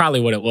joking. That's probably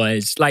what it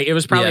was. Like, it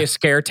was probably a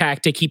scare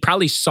tactic. He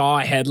probably saw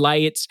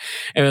headlights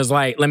and was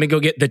like, "Let me go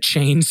get the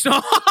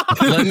chainsaw."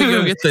 Let me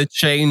go get the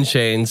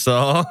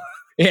chainsaw.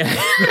 Yeah.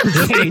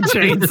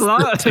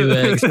 Chainsaw.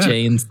 2X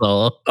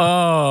chainsaw.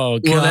 Oh,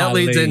 God. Well, that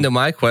leads into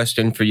my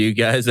question for you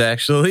guys,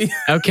 actually.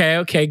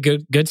 Okay.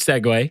 Good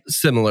segue.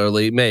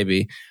 Similarly,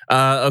 maybe.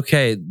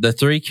 Okay, the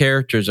three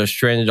characters are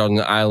stranded on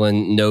an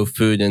island, no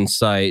food in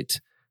sight.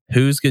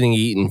 Who's getting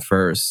eaten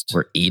first?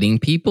 We're eating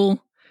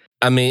people?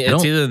 I mean,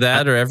 it's either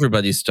that or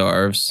everybody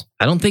starves.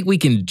 I don't think we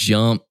can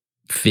jump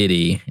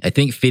Fiddy. I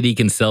think Fiddy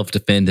can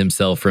self-defend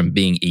himself from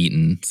being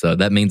eaten. So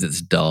that means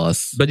it's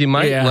DOS. But he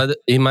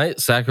might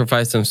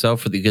sacrifice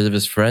himself for the good of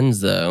his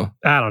friends, though.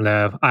 I don't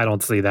know. I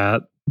don't see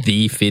that.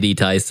 The Fiddy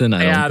Tyson?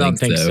 I don't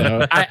think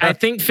so. I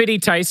think Fiddy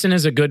Tyson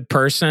is a good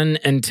person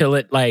until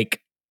it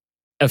like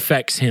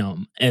affects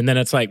him. And then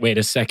it's like, wait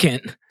a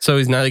second. So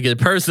he's not a good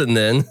person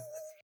then.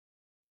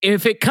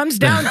 If it comes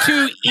down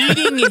to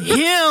eating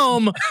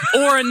him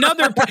or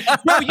another, bro,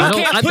 you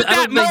can't put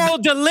that moral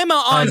dilemma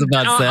on. I was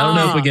about to say, I don't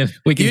know if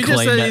we can You just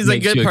claim said that he's a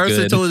makes good you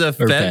person until it or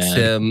affects bad.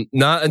 him,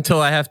 not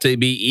until I have to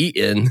be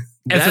eaten.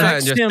 That I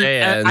Affects him,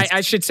 understand.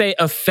 I should say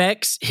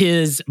affects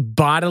his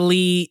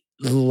bodily,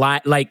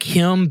 like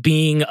him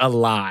being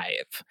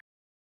alive.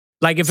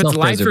 Like if it's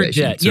life or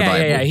death.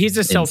 Yeah. He's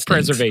a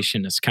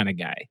self-preservationist kind of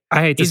guy.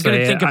 I hate to He's going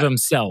to say think of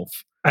himself.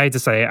 I hate to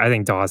say it, I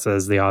think DOS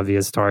is the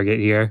obvious target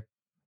here.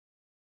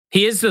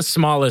 He is the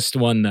smallest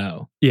one,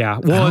 though. Yeah.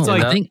 Well, it's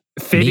like I think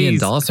me and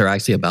DOS are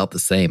actually about the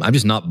same. I'm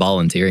just not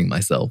volunteering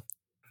myself.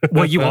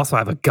 Well, you also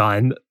have a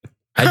gun.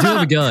 I do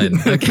have a gun.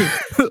 Okay.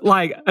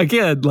 Like,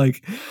 again,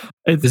 like,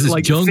 it's This is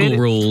like jungle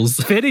rules.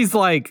 Fiddy's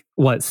like,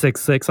 what,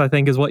 6'6", I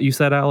think is what you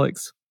said,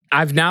 Alex?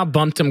 I've now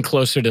bumped him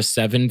closer to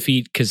 7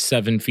 feet because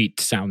 7 feet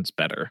sounds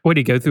better. Would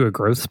he go through a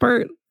growth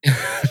spurt?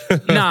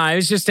 Nah, it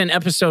was just in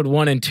episode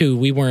 1 and 2.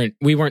 We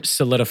weren't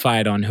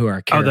solidified on who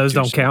our characters. Oh, those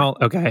don't count?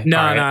 Okay. No,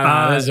 All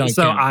right. no, those don't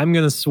so count. I'm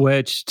going to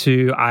switch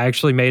to, I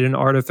actually made an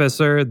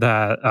artificer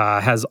that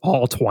has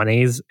all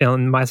 20s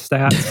in my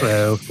stats.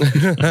 So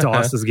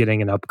DOS is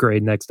getting an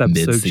upgrade next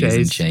episode. Mid-season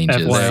Chase, changes.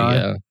 FYI. There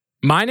you go.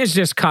 Mine is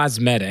just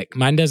cosmetic.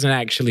 Mine doesn't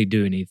actually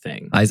do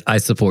anything. I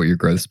support your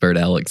growth spurt,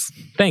 Alex.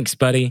 Thanks,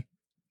 buddy.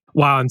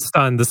 Wow, I'm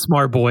stunned. The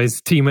smart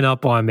boys teaming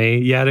up on me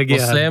yet again.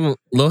 Well, Sam, a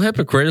little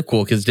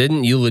hypocritical because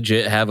didn't you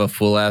legit have a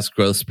full ass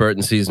growth spurt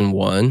in season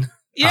 1?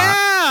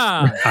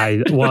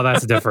 Yeah. Well,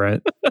 that's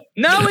different.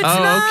 No, it's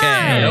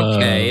not.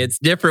 Okay. It's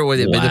different when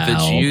it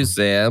benefits Wow. you,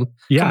 Sam.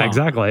 Yeah, Come on.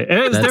 exactly. It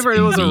was That's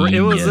different.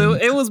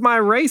 convenient. It was my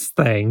race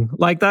thing.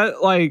 Like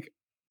that. Like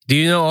Do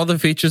you know all the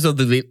features of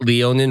the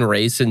Leonin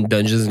race in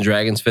Dungeons and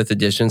Dragons 5th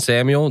edition,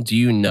 Samuel? Do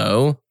you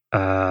know?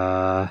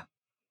 no.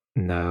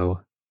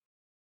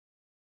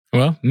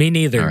 Well, me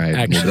neither. All right,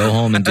 actually. we'll go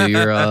home and do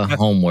your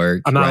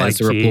homework. I'm not Write like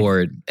us a Keith.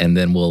 report, and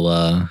then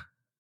we'll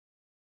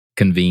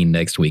convene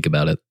next week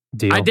about it.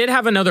 Deal. I did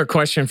have another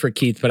question for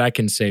Keith, but I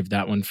can save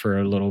that one for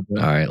a little bit.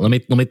 All right, let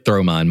me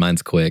throw mine.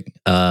 Mine's quick.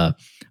 All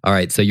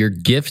right, so you're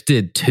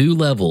gifted 2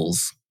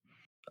 levels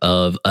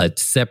of a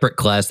separate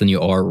class than you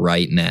are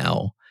right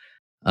now,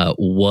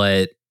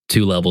 what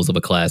 2 levels of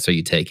a class are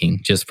you taking?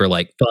 Just for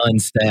like fun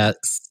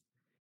stats,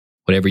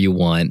 whatever you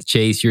want.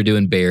 Chase, you're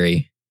doing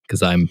Barry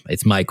because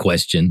it's my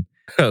question.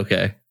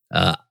 Okay.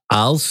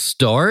 I'll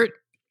start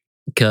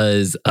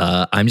because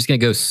I'm just gonna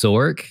go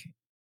Sork.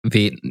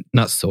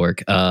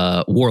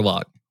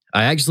 Warlock.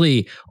 I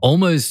actually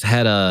almost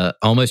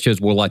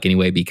chose Warlock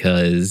anyway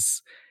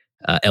because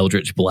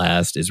Eldritch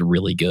Blast is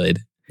really good.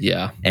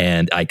 Yeah.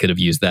 And I could have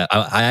used that.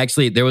 I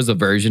actually, there was a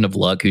version of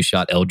Luck who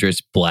shot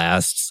Eldritch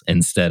Blasts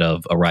instead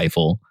of a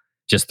rifle,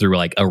 just through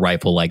like a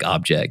rifle-like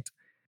object.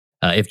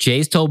 If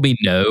Chase told me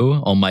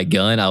no on my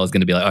gun, I was going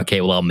to be like,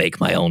 okay, well, I'll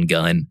make my own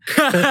gun.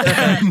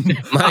 My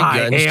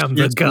gun am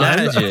the gun.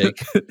 magic.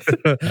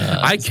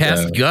 I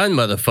cast gun,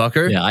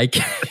 motherfucker.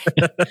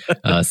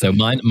 Yeah, so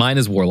mine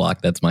is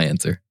Warlock. That's my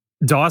answer.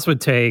 Doss would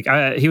take,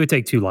 he would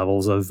take 2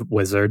 levels of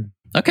Wizard.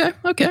 Okay.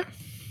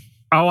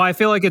 Oh, I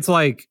feel like it's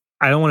like,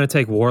 I don't want to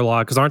take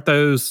Warlock because aren't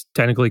those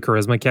technically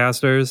charisma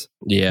casters?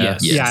 Yeah.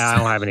 Yes. Yeah, I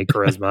don't have any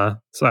charisma,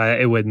 so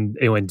it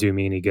wouldn't do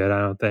me any good.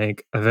 I don't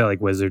think. I feel like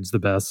Wizard's the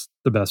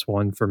best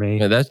one for me.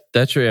 Yeah,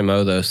 that's your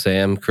MO though,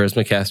 Sam.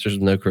 Charisma casters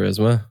with no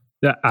charisma.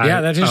 That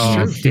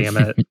is true. Damn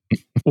it.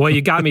 Well,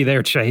 you got me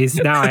there, Chase.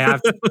 Now I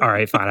have to. All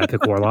right, fine. I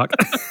pick Warlock.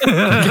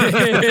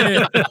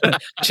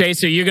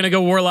 Chase, are you going to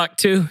go Warlock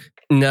too?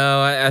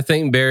 No, I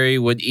think Barry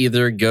would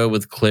either go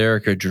with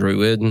Cleric or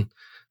Druid.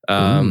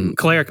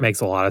 Cleric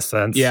makes a lot of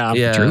sense.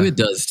 Yeah. Druid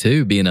does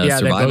too, being a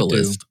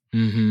survivalist.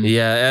 Mm-hmm.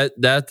 Yeah,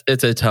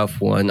 it's a tough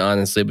one,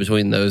 honestly,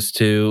 between those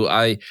two.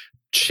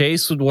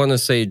 Chase would want to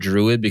say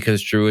Druid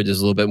because Druid is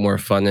a little bit more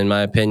fun in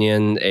my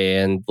opinion,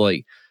 and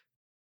like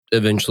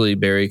eventually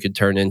Barry could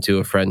turn into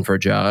a friend for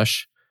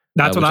Josh.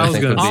 That's what I was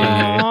going to say.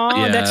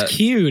 Oh, that's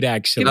cute,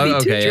 actually.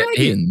 Okay,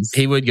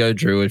 he would go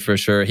Druid for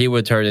sure. He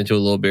would turn into a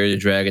little bearded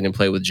dragon and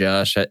play with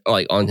Josh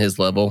on his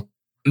level.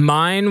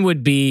 Mine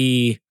would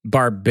be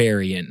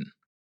Barbarian.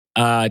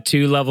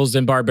 2 levels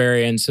in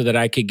Barbarian so that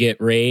I could get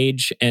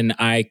Rage and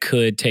I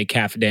could take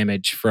half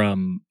damage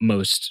from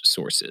most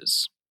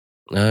sources.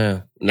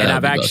 And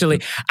I've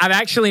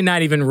actually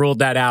not even ruled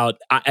that out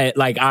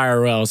like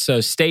IRL.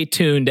 So stay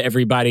tuned,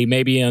 everybody.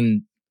 Maybe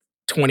in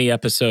 20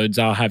 episodes,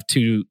 I'll have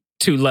two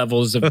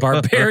levels of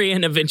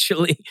Barbarian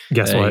eventually.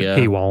 Guess what?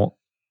 He won't.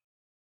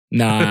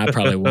 Nah, I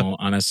probably won't,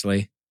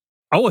 honestly.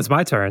 Oh, it's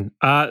my turn.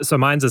 So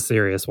mine's a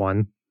serious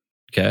one.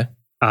 Okay.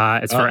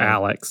 It's for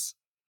Alex.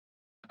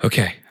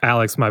 Okay.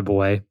 Alex, my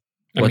boy.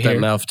 What that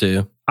mouth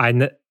do? All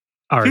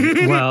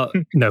right. Well,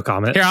 no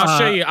comment. Here, I'll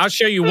show you. I'll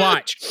show you.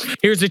 Watch.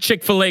 Here's a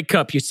Chick-fil-A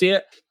cup. You see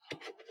it?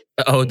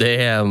 Oh,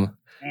 damn.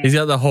 He's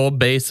got the whole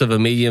base of a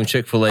medium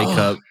Chick-fil-A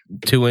cup,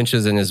 2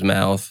 inches in his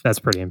mouth. That's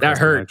pretty impressive,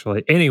 that hurt.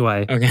 Actually.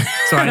 Anyway, okay.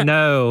 So I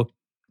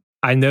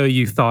know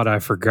you thought I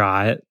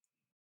forgot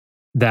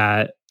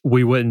that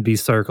we wouldn't be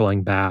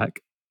circling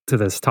back to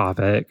this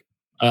topic.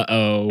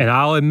 Uh-oh. And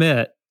I'll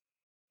admit,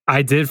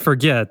 I did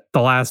forget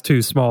the last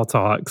 2 small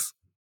talks.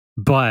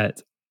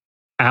 But,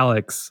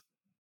 Alex,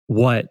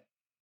 what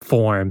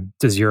form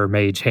does your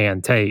mage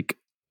hand take?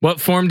 What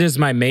form does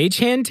my mage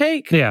hand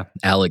take? Yeah.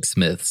 Alex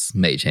Smith's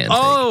mage hand.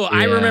 Oh,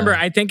 take. I remember.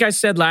 I think I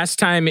said last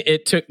time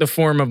it took the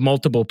form of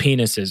multiple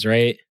penises,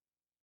 right?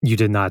 You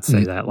did not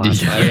say that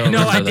last time.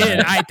 No, I did.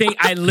 I think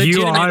I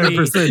legitimately...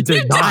 You 100%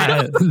 did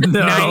not.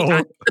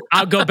 No.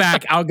 I'll go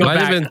back. Might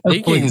have been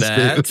thinking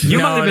that. You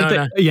might have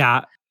been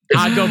yeah.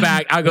 I'll go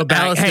back.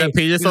 Alice, hey,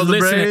 penis on the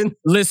brain?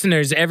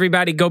 Listeners,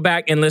 everybody go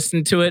back and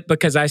listen to it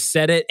because I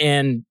said it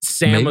and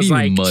Sam Maybe was you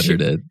like...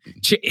 muttered it.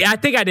 I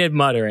think I did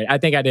mutter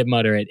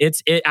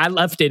it. I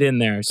left it in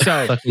there.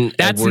 So that's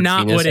Edward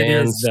not penis what it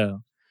hands. is, though.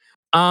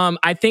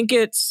 I think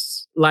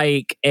it's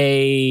like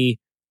I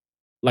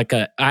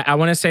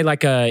want to say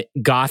like a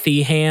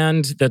gothy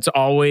hand that's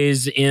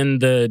always in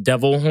the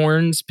devil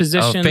horns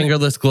position. Oh,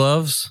 fingerless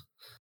gloves?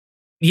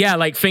 Yeah,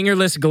 like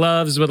fingerless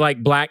gloves with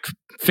like black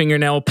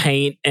fingernail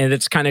paint and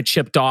it's kind of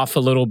chipped off a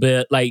little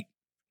bit, like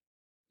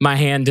my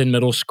hand in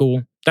middle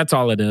school. That's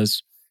all it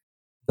is.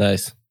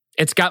 Nice.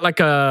 It's got like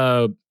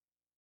a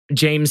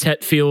James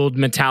Hetfield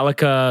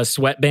Metallica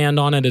sweatband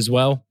on it as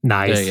well.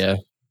 Nice. There you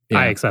go. Yeah.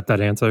 I accept that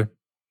answer.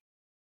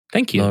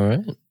 Thank you. All right.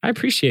 I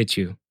appreciate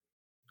you.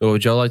 Well,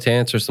 would y'all like to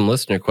answer some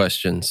listener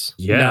questions?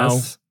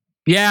 Yes.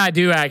 Yeah, I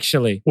do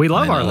actually. We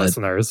love Why our not?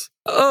 listeners.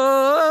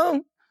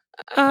 Oh,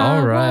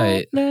 All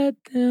right. Let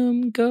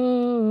them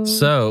go.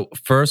 So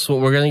first,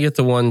 we're going to get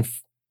the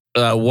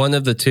one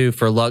of the 2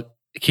 for luck.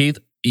 Keith,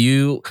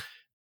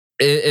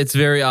 it's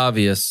very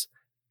obvious.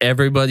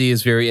 Everybody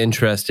is very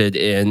interested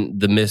in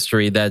the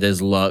mystery that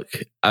is luck.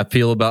 I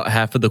feel about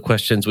half of the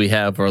questions we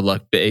have are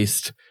luck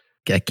based.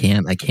 I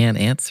can't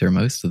answer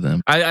most of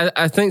them.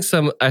 I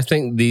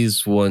think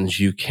these ones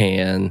you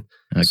can.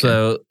 Okay.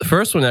 So the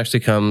first one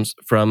actually comes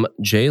from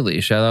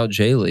Jaylee. Shout out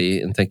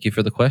Jaylee, and thank you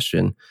for the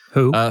question.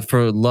 Who?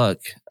 For luck.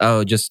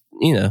 Oh, just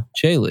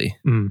Jaylee.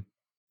 Mm.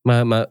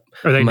 My Are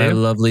they new?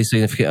 lovely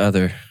significant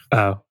other.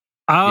 Oh.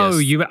 Oh,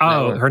 Yes,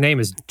 her name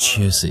is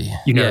Juicy.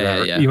 You know Yeah,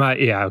 that. yeah. You might.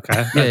 Yeah.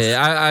 Okay.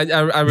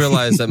 I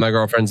realized that my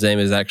girlfriend's name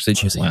is actually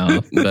Juicy.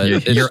 Wow. but You're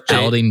it's Jay-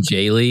 outing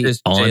Jaylee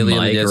it's on Jaylee in the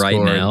mic right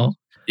Discord. now.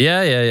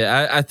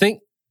 Yeah. I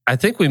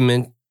think we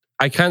meant.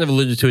 I kind of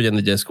alluded to it in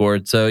the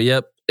Discord. So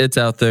yep, it's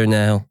out there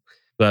now.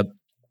 But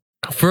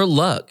for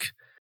luck,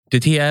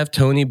 did he have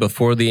Tony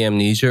before the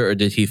amnesia, or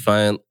did he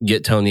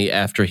get Tony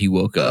after he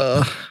woke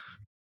up?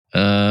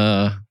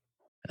 I'm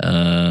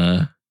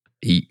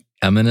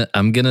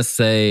gonna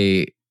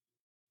say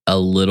a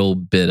little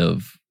bit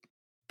of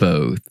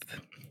both.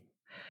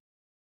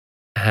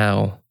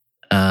 How?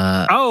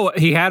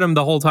 He had him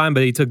the whole time,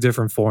 but he took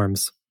different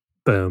forms.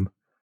 Boom.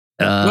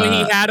 Well,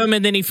 he had him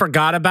and then he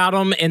forgot about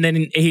him and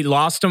then he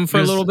lost him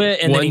for a little bit.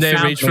 And one then he day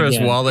found reached him for his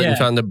again. wallet and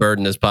found a bird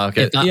in his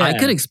pocket. I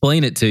could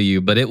explain it to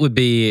you, but it would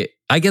be.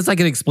 I guess I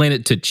could explain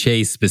it to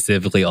Chase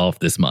specifically off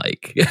this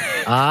mic.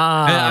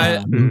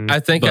 I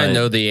think I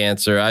know the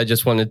answer. I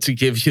just wanted to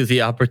give you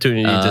the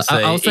opportunity to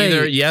say, I'll say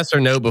either yes or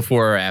no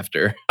before or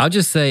after. I'll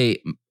just say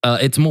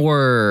it's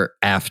more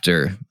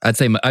after. I'll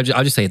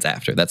just say it's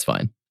after. That's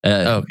fine.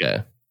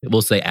 Okay.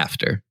 We'll say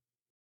after.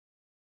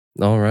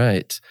 All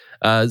right.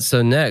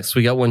 So next,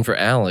 we got one for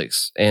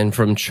Alex and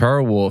from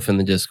Charwolf in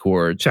the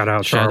Discord. Shout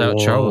out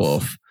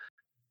Charwolf.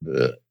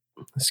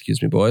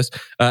 Excuse me, boys.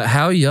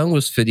 How young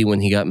was Fiddy when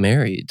he got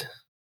married?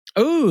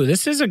 Ooh,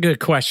 this is a good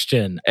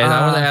question. And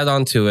I want to add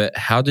on to it.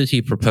 How did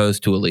he propose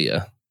to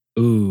Aaliyah?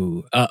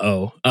 Ooh,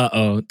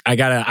 I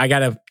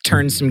gotta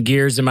turn some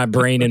gears in my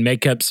brain and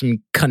make up some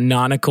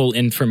canonical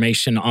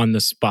information on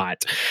the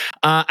spot.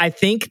 I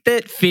think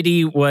that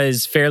Fiddy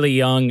was fairly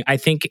young. I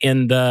think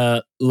in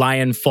the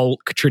Lion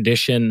folk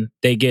tradition,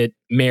 they get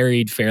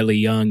married fairly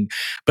young,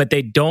 but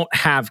they don't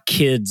have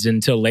kids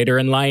until later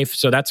in life.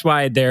 So that's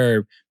why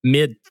they're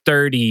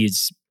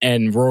mid-30s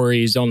and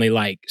Rory's only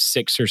like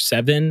 6 or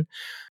 7.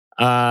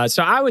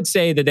 So I would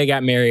say that they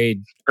got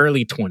married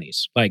early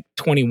 20s, like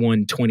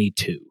 21,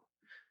 22.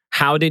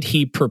 How did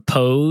he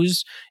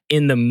propose?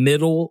 In the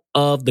middle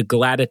of the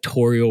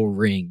gladiatorial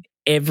ring.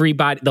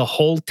 Everybody, the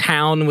whole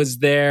town was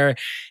there,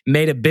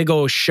 made a big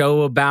old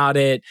show about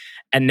it,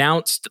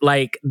 announced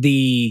like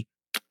the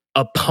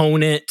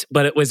opponent,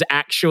 but it was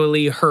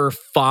actually her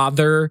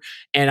father.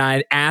 And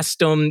I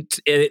asked him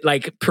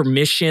like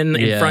permission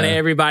in front of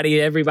everybody.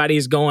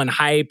 Everybody's going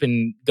hype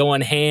and going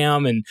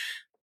ham. And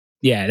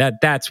yeah,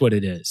 that's what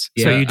it is.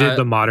 So Yeah. you did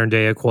the modern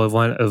day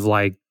equivalent of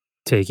like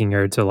taking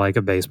her to like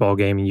a baseball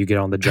game and you get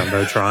on the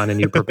Jumbotron and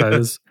you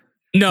propose?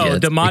 No,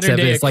 the modern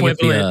day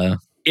equivalent, Like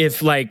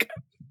if like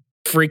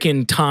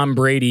freaking Tom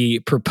Brady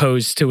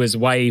proposed to his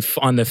wife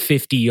on the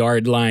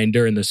 50-yard line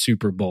during the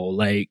Super Bowl.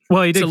 Like,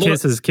 well, he did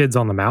kiss his kids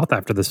on the mouth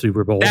after the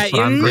Super Bowl.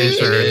 So I'm pretty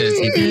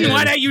sure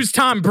why'd I use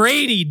Tom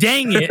Brady?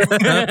 Dang it.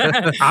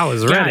 I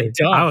was ready.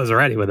 God, I was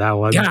ready with that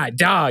one. God,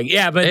 dog.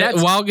 Yeah, but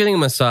that's... while getting a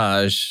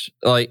massage,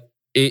 like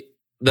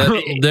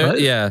there's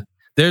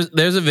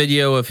a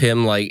video of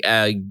him like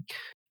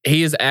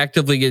he is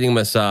actively getting a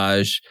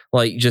massage,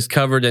 like just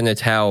covered in a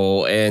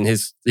towel, and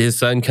his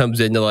son comes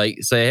in to like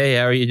say, "Hey,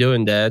 how are you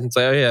doing, Dad?" And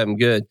say, "Oh yeah, I'm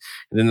good."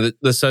 And then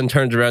the son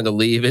turns around to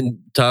leave, and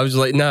Tom's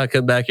like, "Nah,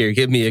 come back here,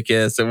 give me a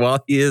kiss." And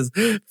while he is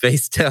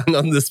face down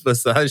on this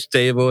massage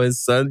table,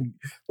 his son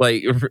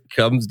like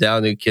comes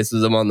down and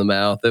kisses him on the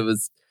mouth. It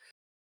was,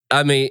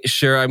 I mean,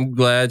 sure, I'm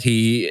glad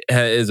he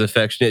is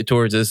affectionate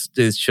towards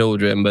his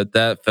children, but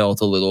that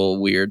felt a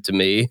little weird to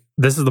me.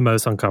 This is the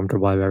most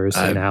uncomfortable I've ever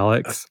seen,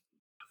 Alex.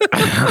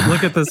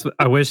 Look at this.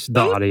 I wish the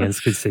audience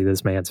could see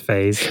this man's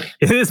face.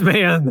 This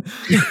man,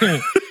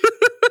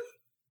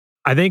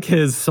 I think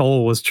his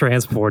soul was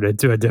transported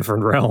to a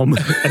different realm,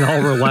 and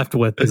all we're left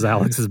with is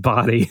Alex's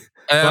body.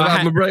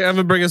 I'm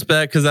gonna bring us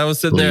back because I was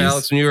sitting there,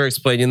 Alex, when you were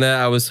explaining that.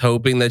 I was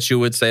hoping that you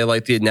would say,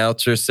 like the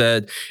announcer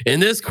said,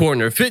 in this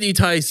corner, Fiddy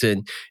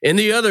Tyson. In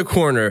the other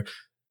corner,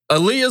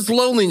 Aaliyah's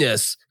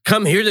loneliness.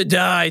 Come here to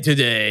die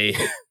today.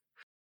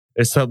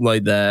 Or something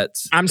like that.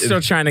 I'm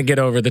still trying to get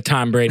over the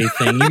Tom Brady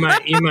thing. You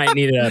might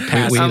need a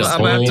pass. I'm gonna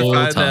have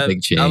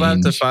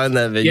to find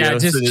that video. Yeah,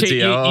 just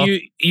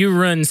you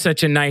run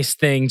such a nice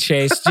thing,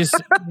 Chase. Just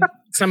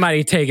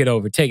somebody take it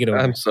over. Take it over.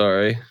 I'm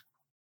sorry.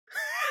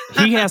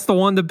 He has the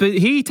one to.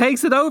 He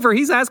takes it over.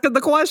 He's asking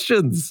the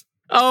questions.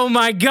 Oh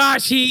my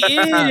gosh, he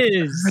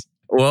is.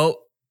 Well,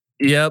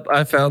 yep,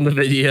 I found the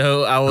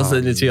video. I will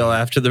send it to y'all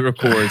after the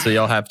record, so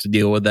y'all have to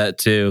deal with that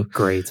too.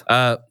 Great.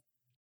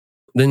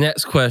 The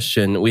next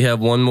question, we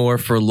have one more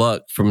for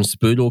luck from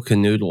Spoodle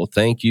Canoodle.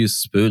 Thank you,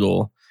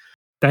 Spoodle.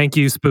 Thank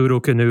you,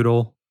 Spoodle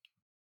Canoodle.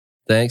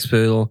 Thanks,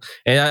 Spoodle.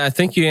 And I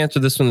think you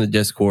answered this one in the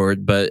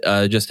Discord, but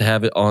just to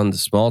have it on the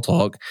small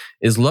talk,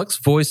 is Luck's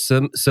voice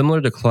similar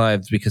to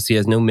Clive's because he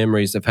has no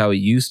memories of how he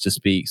used to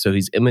speak, so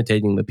he's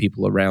imitating the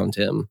people around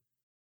him?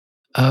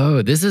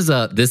 Oh, this is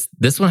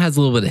this one has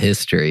a little bit of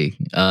history.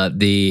 I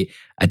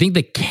think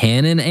the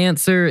canon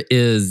answer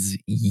is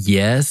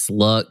yes,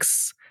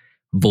 Luck's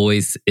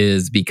voice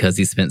is because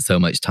he spent so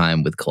much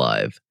time with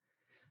Clive.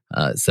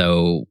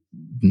 So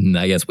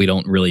I guess we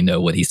don't really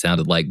know what he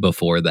sounded like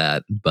before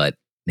that, but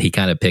he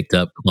kind of picked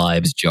up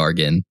Clive's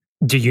jargon.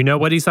 Do you know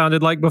what he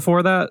sounded like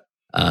before that?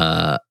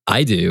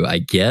 I do, I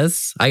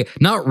guess.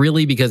 Not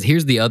really, because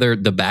here's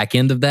the back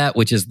end of that,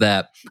 which is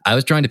that I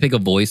was trying to pick a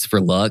voice for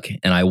Luck,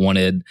 and I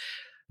wanted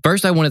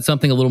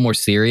something a little more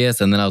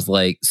serious, and then I was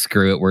like,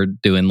 screw it, we're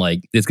doing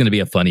it's going to be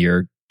a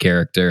funnier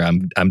character.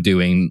 I'm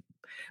doing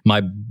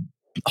my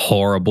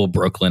horrible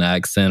Brooklyn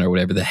accent or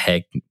whatever the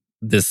heck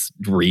this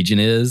region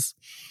is.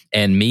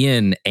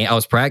 And I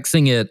was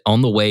practicing it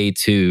on the way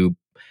to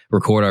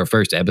record our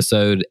first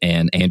episode,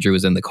 and Andrew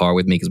was in the car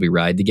with me because we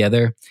ride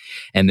together.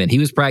 And then he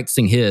was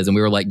practicing his, and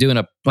we were doing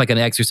an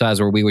exercise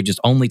where we were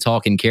just only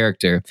talking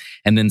character.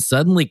 And then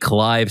suddenly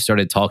Clive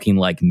started talking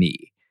like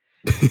me.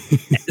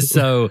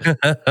 So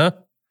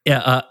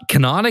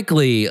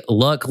canonically,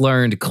 Luck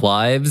learned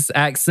Clive's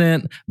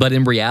accent, but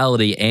in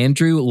reality,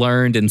 Andrew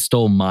learned and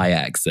stole my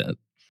accent.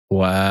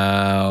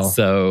 Wow.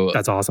 So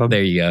that's awesome.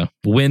 There you go.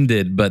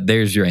 Winded, but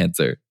there's your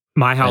answer.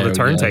 How the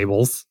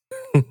turntables.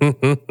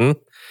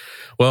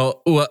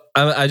 Well,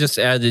 I just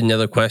added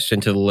another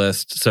question to the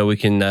list so we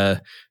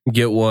can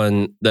get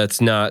one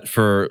that's not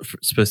for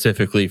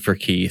specifically for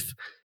Keith.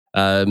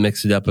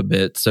 Mix it up a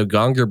bit. So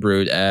Gonger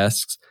Brood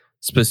asks,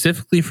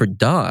 specifically for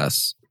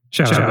DOS.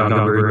 Shout out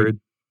Gonger Brood.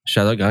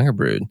 Shout out Gonger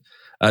Brood.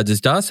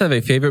 Does DOS have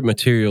a favorite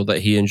material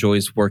that he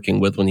enjoys working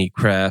with when he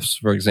crafts,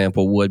 for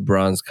example, wood,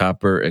 bronze,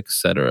 copper,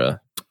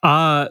 etc.?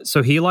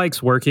 So he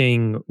likes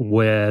working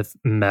with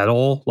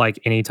metal, like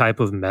any type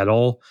of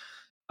metal.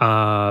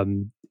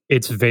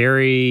 It's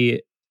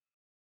very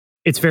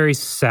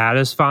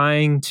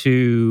satisfying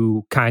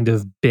to kind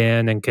of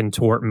bend and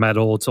contort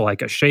metal to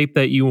a shape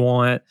that you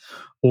want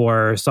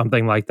or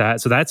something like that.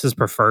 So that's his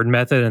preferred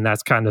method, and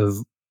that's kind of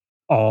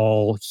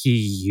all he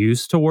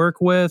used to work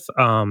with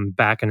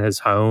back in his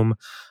home.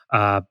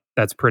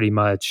 That's pretty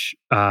much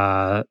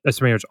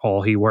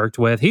all he worked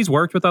with. He's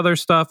worked with other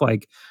stuff,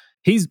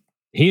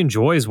 he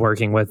enjoys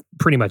working with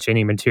pretty much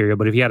any material,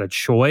 but if he had a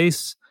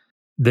choice,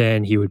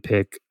 then he would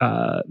pick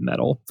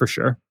metal for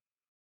sure.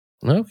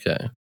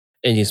 Okay.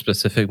 Any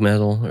specific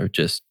metal or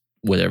just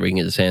whatever he can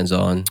get his hands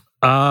on?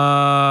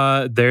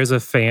 There's a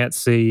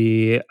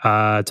fancy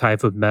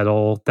type of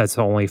metal that's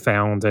only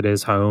found at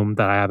his home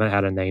that I haven't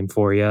had a name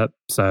for yet.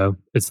 So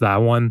it's that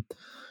one.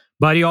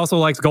 But he also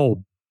likes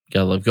gold.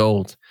 Gotta love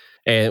gold.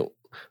 And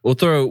we'll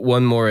throw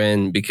one more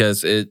in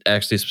because it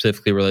actually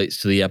specifically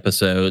relates to the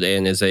episode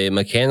and is a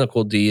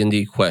mechanical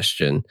D&D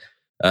question.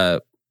 So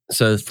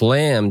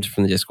Flammed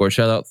from the Discord,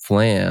 shout out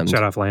Flammed.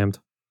 Shout out Flammed.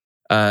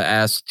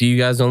 Asks, do you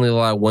guys only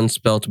allow one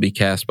spell to be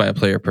cast by a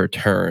player per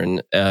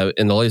turn?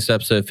 In the latest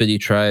episode, Fiddy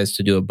tries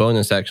to do a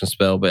bonus action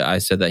spell, but I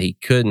said that he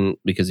couldn't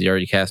because he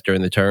already cast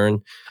during the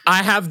turn.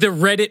 I have the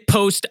Reddit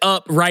post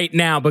up right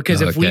now because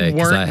if we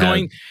weren't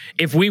going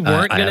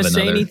to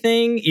say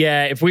anything,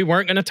 if we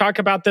weren't going to talk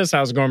about this,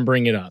 I was going to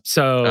bring it up.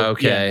 So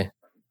okay,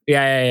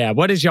 yeah.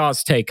 What is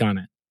y'all's take on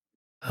it?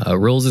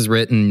 Rules is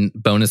written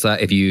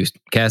if you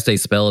cast a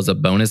spell as a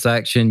bonus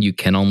action, you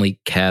can only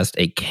cast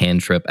a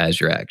cantrip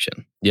as your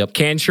action. Yep.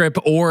 Cantrip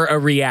or a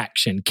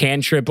reaction.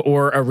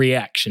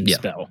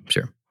 Spell.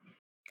 Sure.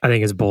 I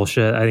think it's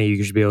bullshit. I think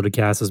you should be able to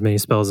cast as many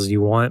spells as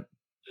you want.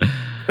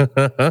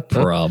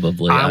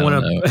 Probably. I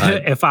want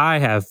to. If I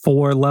have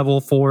 4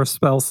 level 4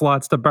 spell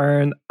slots to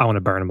burn, I want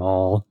to burn them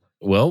all.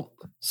 Well,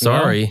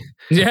 sorry.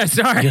 Yeah,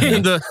 sorry.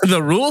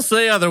 the rules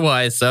say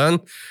otherwise, son.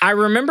 I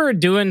remember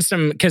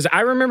because I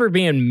remember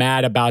being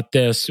mad about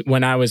this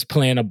when I was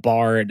playing a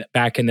bard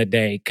back in the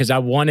day because I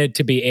wanted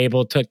to be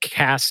able to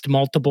cast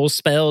multiple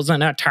spells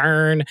in a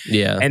turn.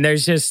 Yeah. And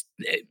there's just,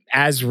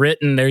 as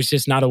written, there's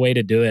just not a way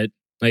to do it.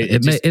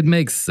 It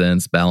makes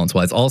sense balance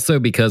wise. Also,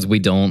 because we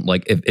don't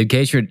in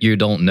case you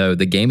don't know,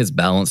 the game is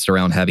balanced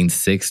around having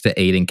 6 to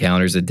 8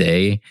 encounters a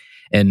day,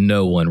 and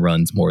no one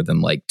runs more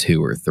than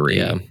 2 or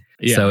 3.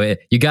 Yeah. So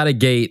you got to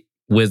gate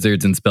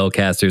wizards and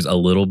spellcasters a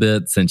little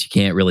bit since you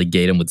can't really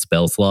gate them with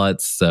spell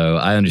slots. So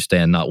I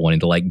understand not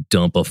wanting to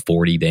dump a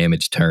 40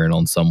 damage turn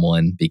on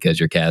someone because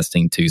you're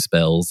casting 2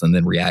 spells and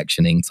then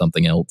reactioning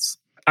something else.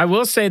 I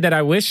will say that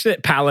I wish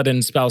that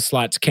paladin spell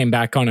slots came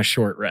back on a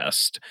short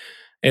rest.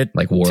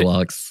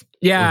 Warlocks.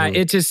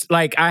 It just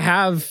I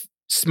have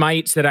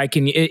smites that I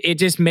can. It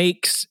just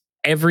makes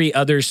every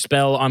other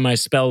spell on my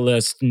spell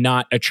list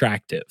not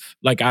attractive.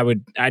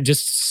 I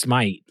just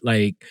smite.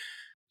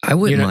 I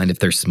wouldn't mind if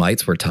their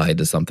smites were tied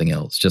to something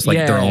else, just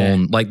their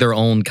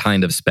own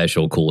kind of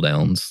special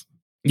cooldowns.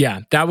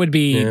 Yeah, that would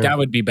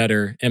be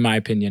better in my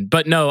opinion.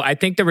 But no, I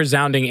think the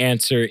resounding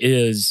answer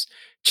is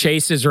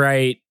Chase is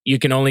right. You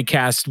can only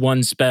cast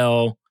 1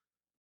 spell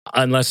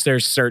unless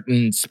there's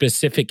certain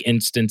specific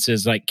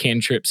instances like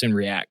cantrips and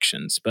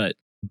reactions. But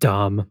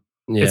dumb.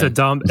 Yeah. It's a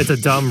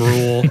dumb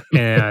rule,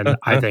 and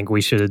I think we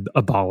should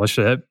abolish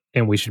it,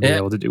 and we should be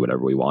able to do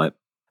whatever we want.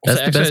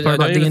 That's the best part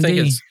about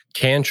D&D.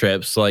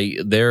 Cantrips,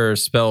 there are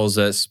spells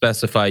that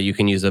specify you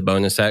can use a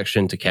bonus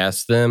action to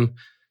cast them.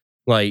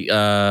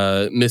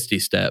 Misty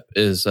Step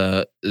is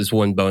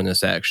one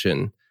bonus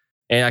action,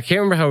 and I can't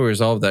remember how we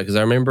resolved that because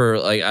I remember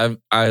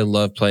I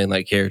love playing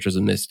characters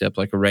in Misty Step,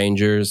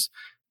 Rangers.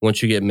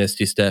 Once you get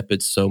Misty Step,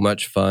 it's so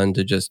much fun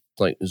to just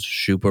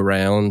shoop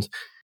around.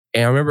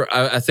 And I remember,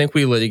 I think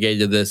we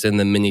litigated this in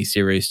the mini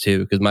series too,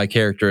 because my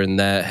character in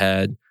that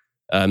had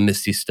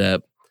Misty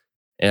Step,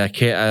 and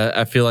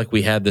I feel like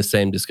we had the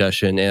same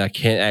discussion, and I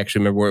can't actually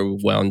remember where we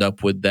wound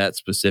up with that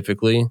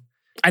specifically.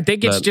 I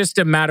think it's just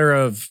a matter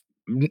of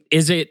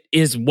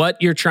is what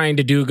you're trying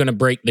to do going to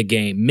break the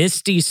game?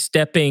 Misty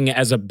stepping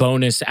as a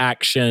bonus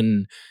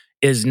action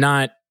is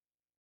not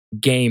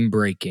game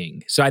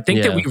breaking, so I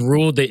think that we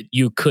ruled that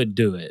you could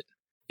do it.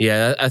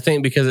 Yeah, I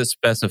think because it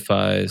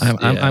specifies.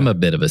 I'm a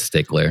bit of a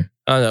stickler.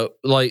 I don't know.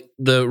 Like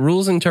the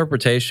rules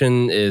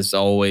interpretation is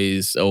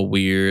always a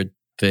weird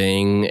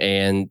thing,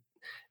 and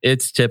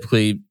it's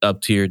typically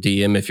up to your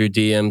DM. If your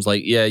DM's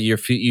like, yeah, you're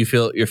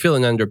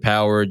feeling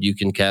underpowered, you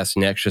can cast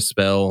an extra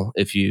spell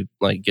if you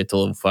like get to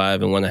level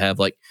 5 and want to have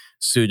like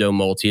pseudo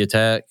multi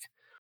attack.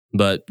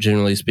 But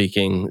generally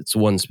speaking, it's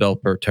one spell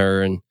per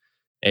turn.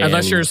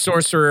 Unless you're a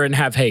sorcerer and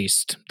have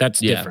haste,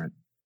 that's different.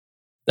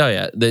 Oh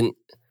yeah, then.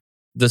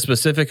 The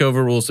specific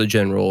overrules the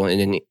general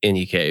in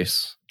any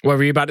case. What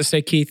were you about to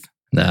say, Keith?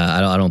 Nah,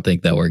 I don't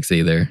think that works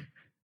either.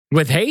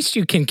 With haste,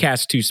 you can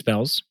cast 2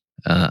 spells.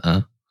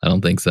 I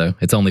don't think so.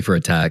 It's only for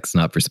attacks,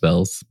 not for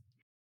spells.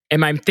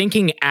 Am I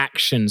thinking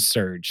action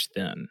surge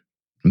then?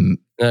 No,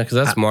 because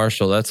that's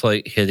martial. That's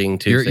like hitting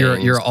 2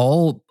 things. You're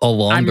all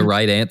along the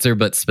right answer,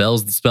 but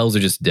spells are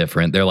just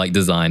different. They're like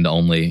designed to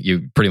only,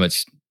 you pretty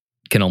much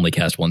can only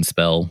cast 1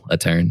 spell a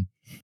turn.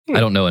 I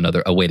don't know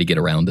a way to get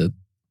around it.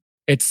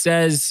 It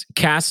says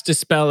cast a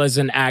spell as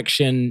an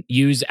action,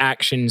 use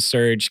action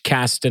surge,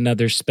 cast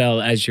another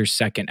spell as your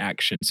second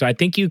action. So I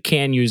think you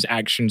can use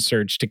action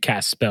surge to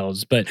cast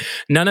spells, but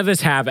none of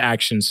us have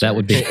action surge. That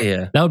would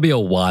be a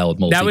wild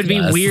multi-class. That would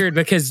be weird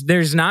because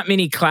there's not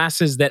many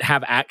classes that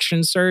have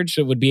action surge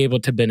that would be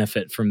able to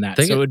benefit from that.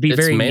 So it would be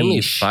very mainly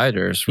niche.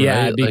 Fighters,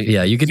 right?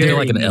 Yeah, you could do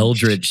like an niche.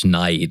 Eldritch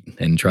Knight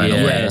and try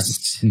to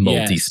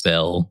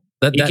multi-spell.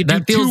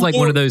 That feels like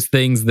one of those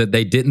things that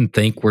they didn't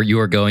think you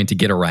were going to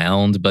get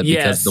around, but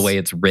because the way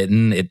it's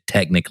written, it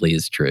technically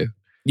is true.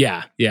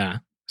 Yeah.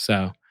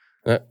 So,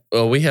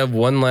 well, we have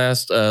one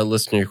last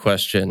listener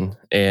question,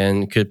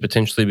 and could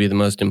potentially be the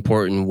most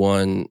important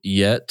one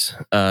yet.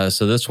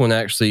 So this one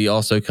actually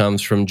also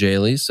comes from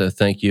Jaylee. So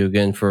thank you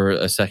again for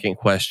a second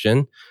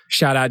question.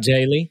 Shout out,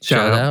 Jaylee.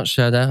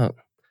 Shout out.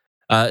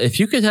 If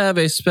you could have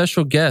a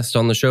special guest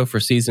on the show for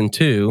season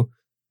 2,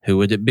 who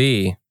would it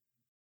be?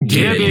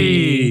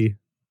 Gibby.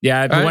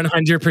 Yeah, it'd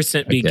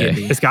 100% be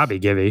Gibby. It's got to be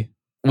Gibby.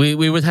 We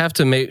would have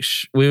to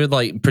we would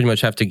like pretty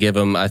much have to give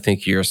him, I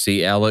think, your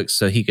seat, Alex,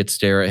 so he could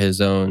stare at his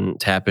own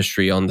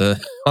tapestry on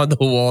the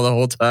wall the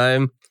whole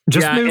time.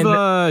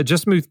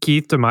 Just move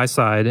Keith to my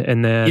side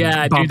and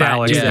then bump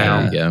Alex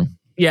down.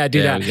 Yeah,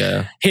 do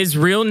that. His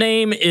real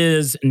name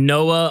is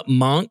Noah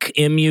Monk,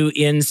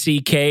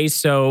 Munck.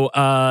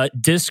 So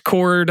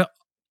Discord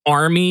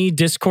Army,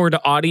 Discord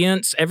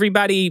audience,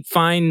 everybody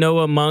find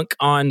Noah Monk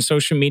on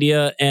social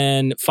media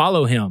and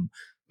follow him.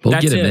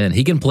 We'll get him in.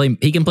 He can play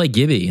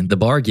Gibby, the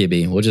bar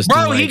Gibby. We'll just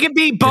he can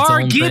be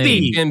bar Gibby.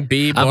 He can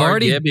be bar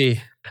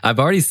Gibby. I've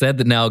already said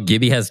that now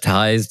Gibby has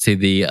ties to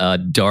the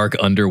dark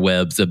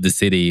underwebs of the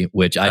city,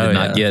 which I did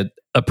not get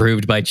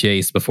approved by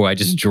Chase before I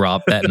just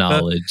dropped that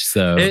knowledge.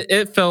 So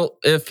it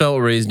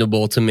felt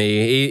reasonable to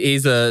me.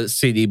 He's a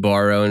CD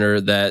bar owner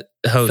that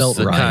hosts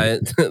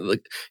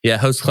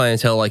hosts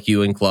clientele like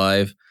you and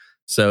Clive.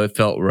 So it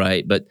felt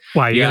right. But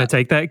why are you going to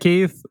take that,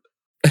 Keith?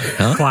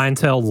 Huh?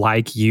 Clientele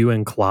like you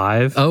and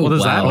Clive. Oh, what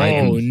does that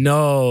mean? Oh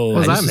no! What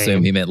does I that just mean?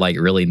 assumed he meant like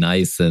really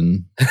nice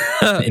and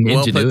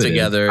well put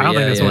together. I don't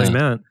think that's what he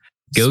meant.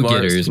 Go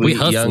getters, we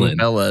hustling, young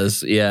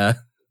fellas. Yeah.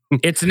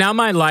 It's now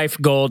my life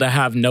goal to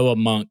have Noah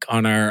Monk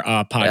on our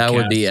podcast. That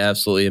would be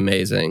absolutely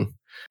amazing.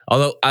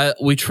 Although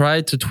we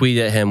tried to tweet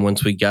at him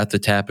once we got the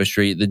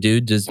tapestry. The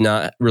dude does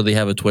not really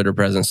have a Twitter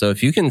presence. So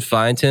if you can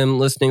find him,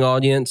 listening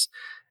audience,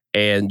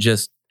 and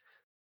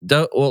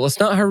let's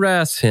not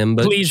harass him,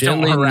 but please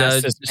don't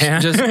harass this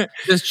man.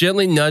 just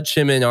gently nudge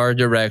him in our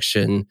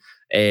direction,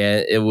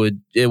 and it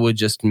would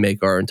just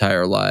make our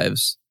entire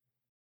lives.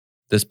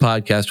 This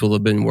podcast will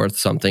have been worth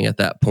something at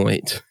that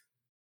point.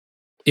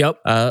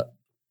 Yep.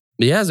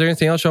 Is there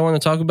anything else y'all want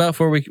to talk about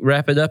before we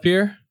wrap it up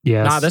here?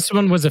 Yes. Nah, this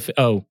one was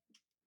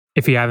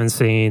if you haven't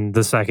seen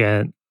the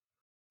second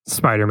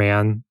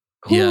Spider-Man,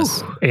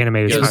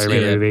 animated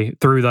Spider-Man movie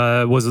Through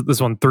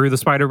the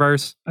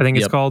Spider-Verse? I think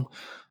it's called.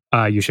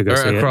 You should go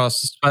see it.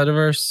 Across the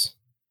Spider-Verse.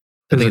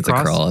 I think it's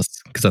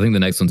Across because I think the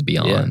next one's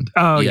Beyond.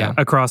 Yeah. Oh yeah,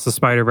 Across the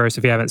Spider-Verse.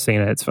 If you haven't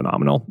seen it, it's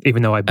phenomenal.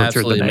 Even though I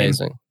butchered the name.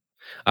 Amazing.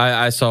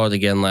 I saw it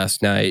again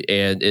last night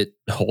and it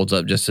holds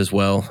up just as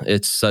well.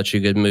 It's such a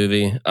good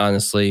movie.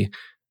 Honestly,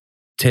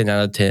 10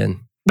 out of 10.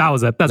 That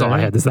was it. That's all I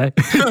had to say.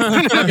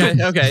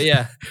 Okay,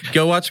 yeah.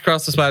 Go watch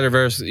Across the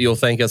Spider-Verse. You'll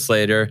thank us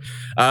later.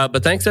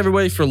 But thanks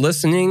everybody for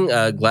listening.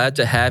 Glad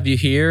to have you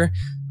here.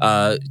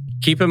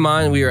 Keep in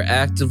mind, we are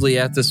actively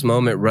at this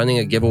moment running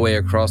a giveaway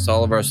across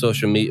all of our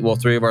social media,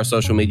 3 of our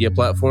social media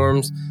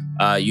platforms.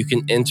 You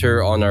can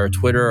enter on our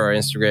Twitter, our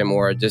Instagram,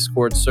 or our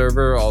Discord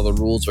server. All the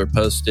rules are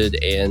posted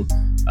and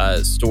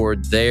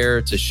stored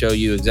there to show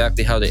you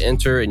exactly how to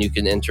enter. And you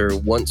can enter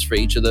once for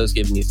each of those,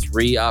 giving you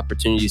 3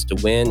 opportunities to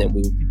win. And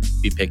we will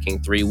be picking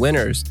 3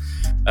 winners.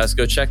 So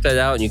go check that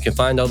out. And you can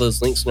find all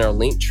those links in our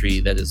link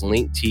tree. That is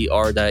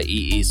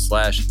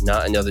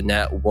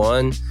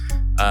linktr.ee/notanother.nat1.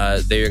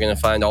 There you're going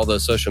to find all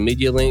those social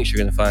media links. You're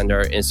going to find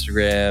our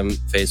Instagram,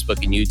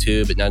 Facebook, and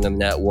YouTube at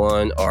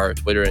NanoNat1, our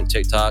Twitter and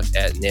TikTok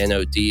at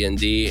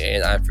NanoDND,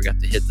 and I forgot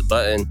to hit the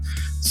button.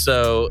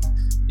 So,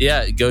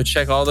 yeah, go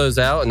check all those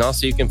out. And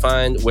also you can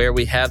find where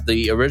we have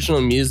the original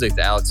music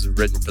that Alex has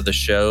written for the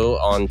show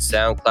on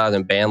SoundCloud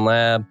and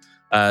BandLab.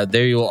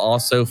 There you will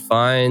also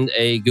find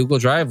a Google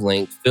Drive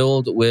link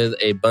filled with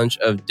a bunch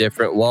of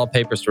different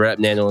wallpapers to wrap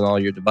Nano on all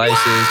your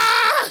devices.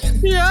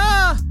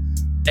 Yeah!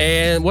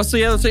 And what's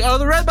the other thing? Oh,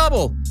 the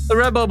Redbubble. The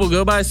Redbubble.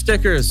 Go buy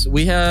stickers.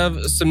 We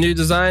have some new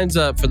designs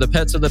up for the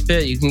Pets of the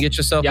Pit. You can get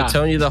yourself a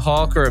Tony the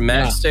Hawk or a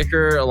Max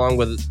sticker, along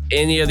with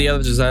any of the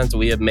other designs that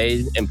we have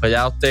made and put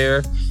out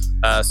there.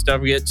 So don't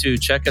forget to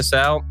check us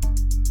out.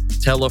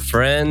 Tell a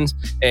friend.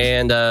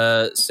 And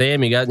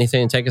Sam, you got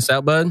anything to take us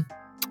out, bud?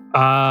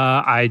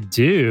 I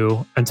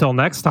do. Until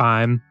next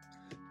time,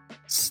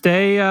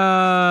 stay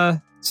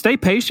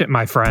patient,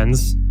 my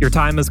friends. Your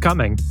time is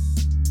coming.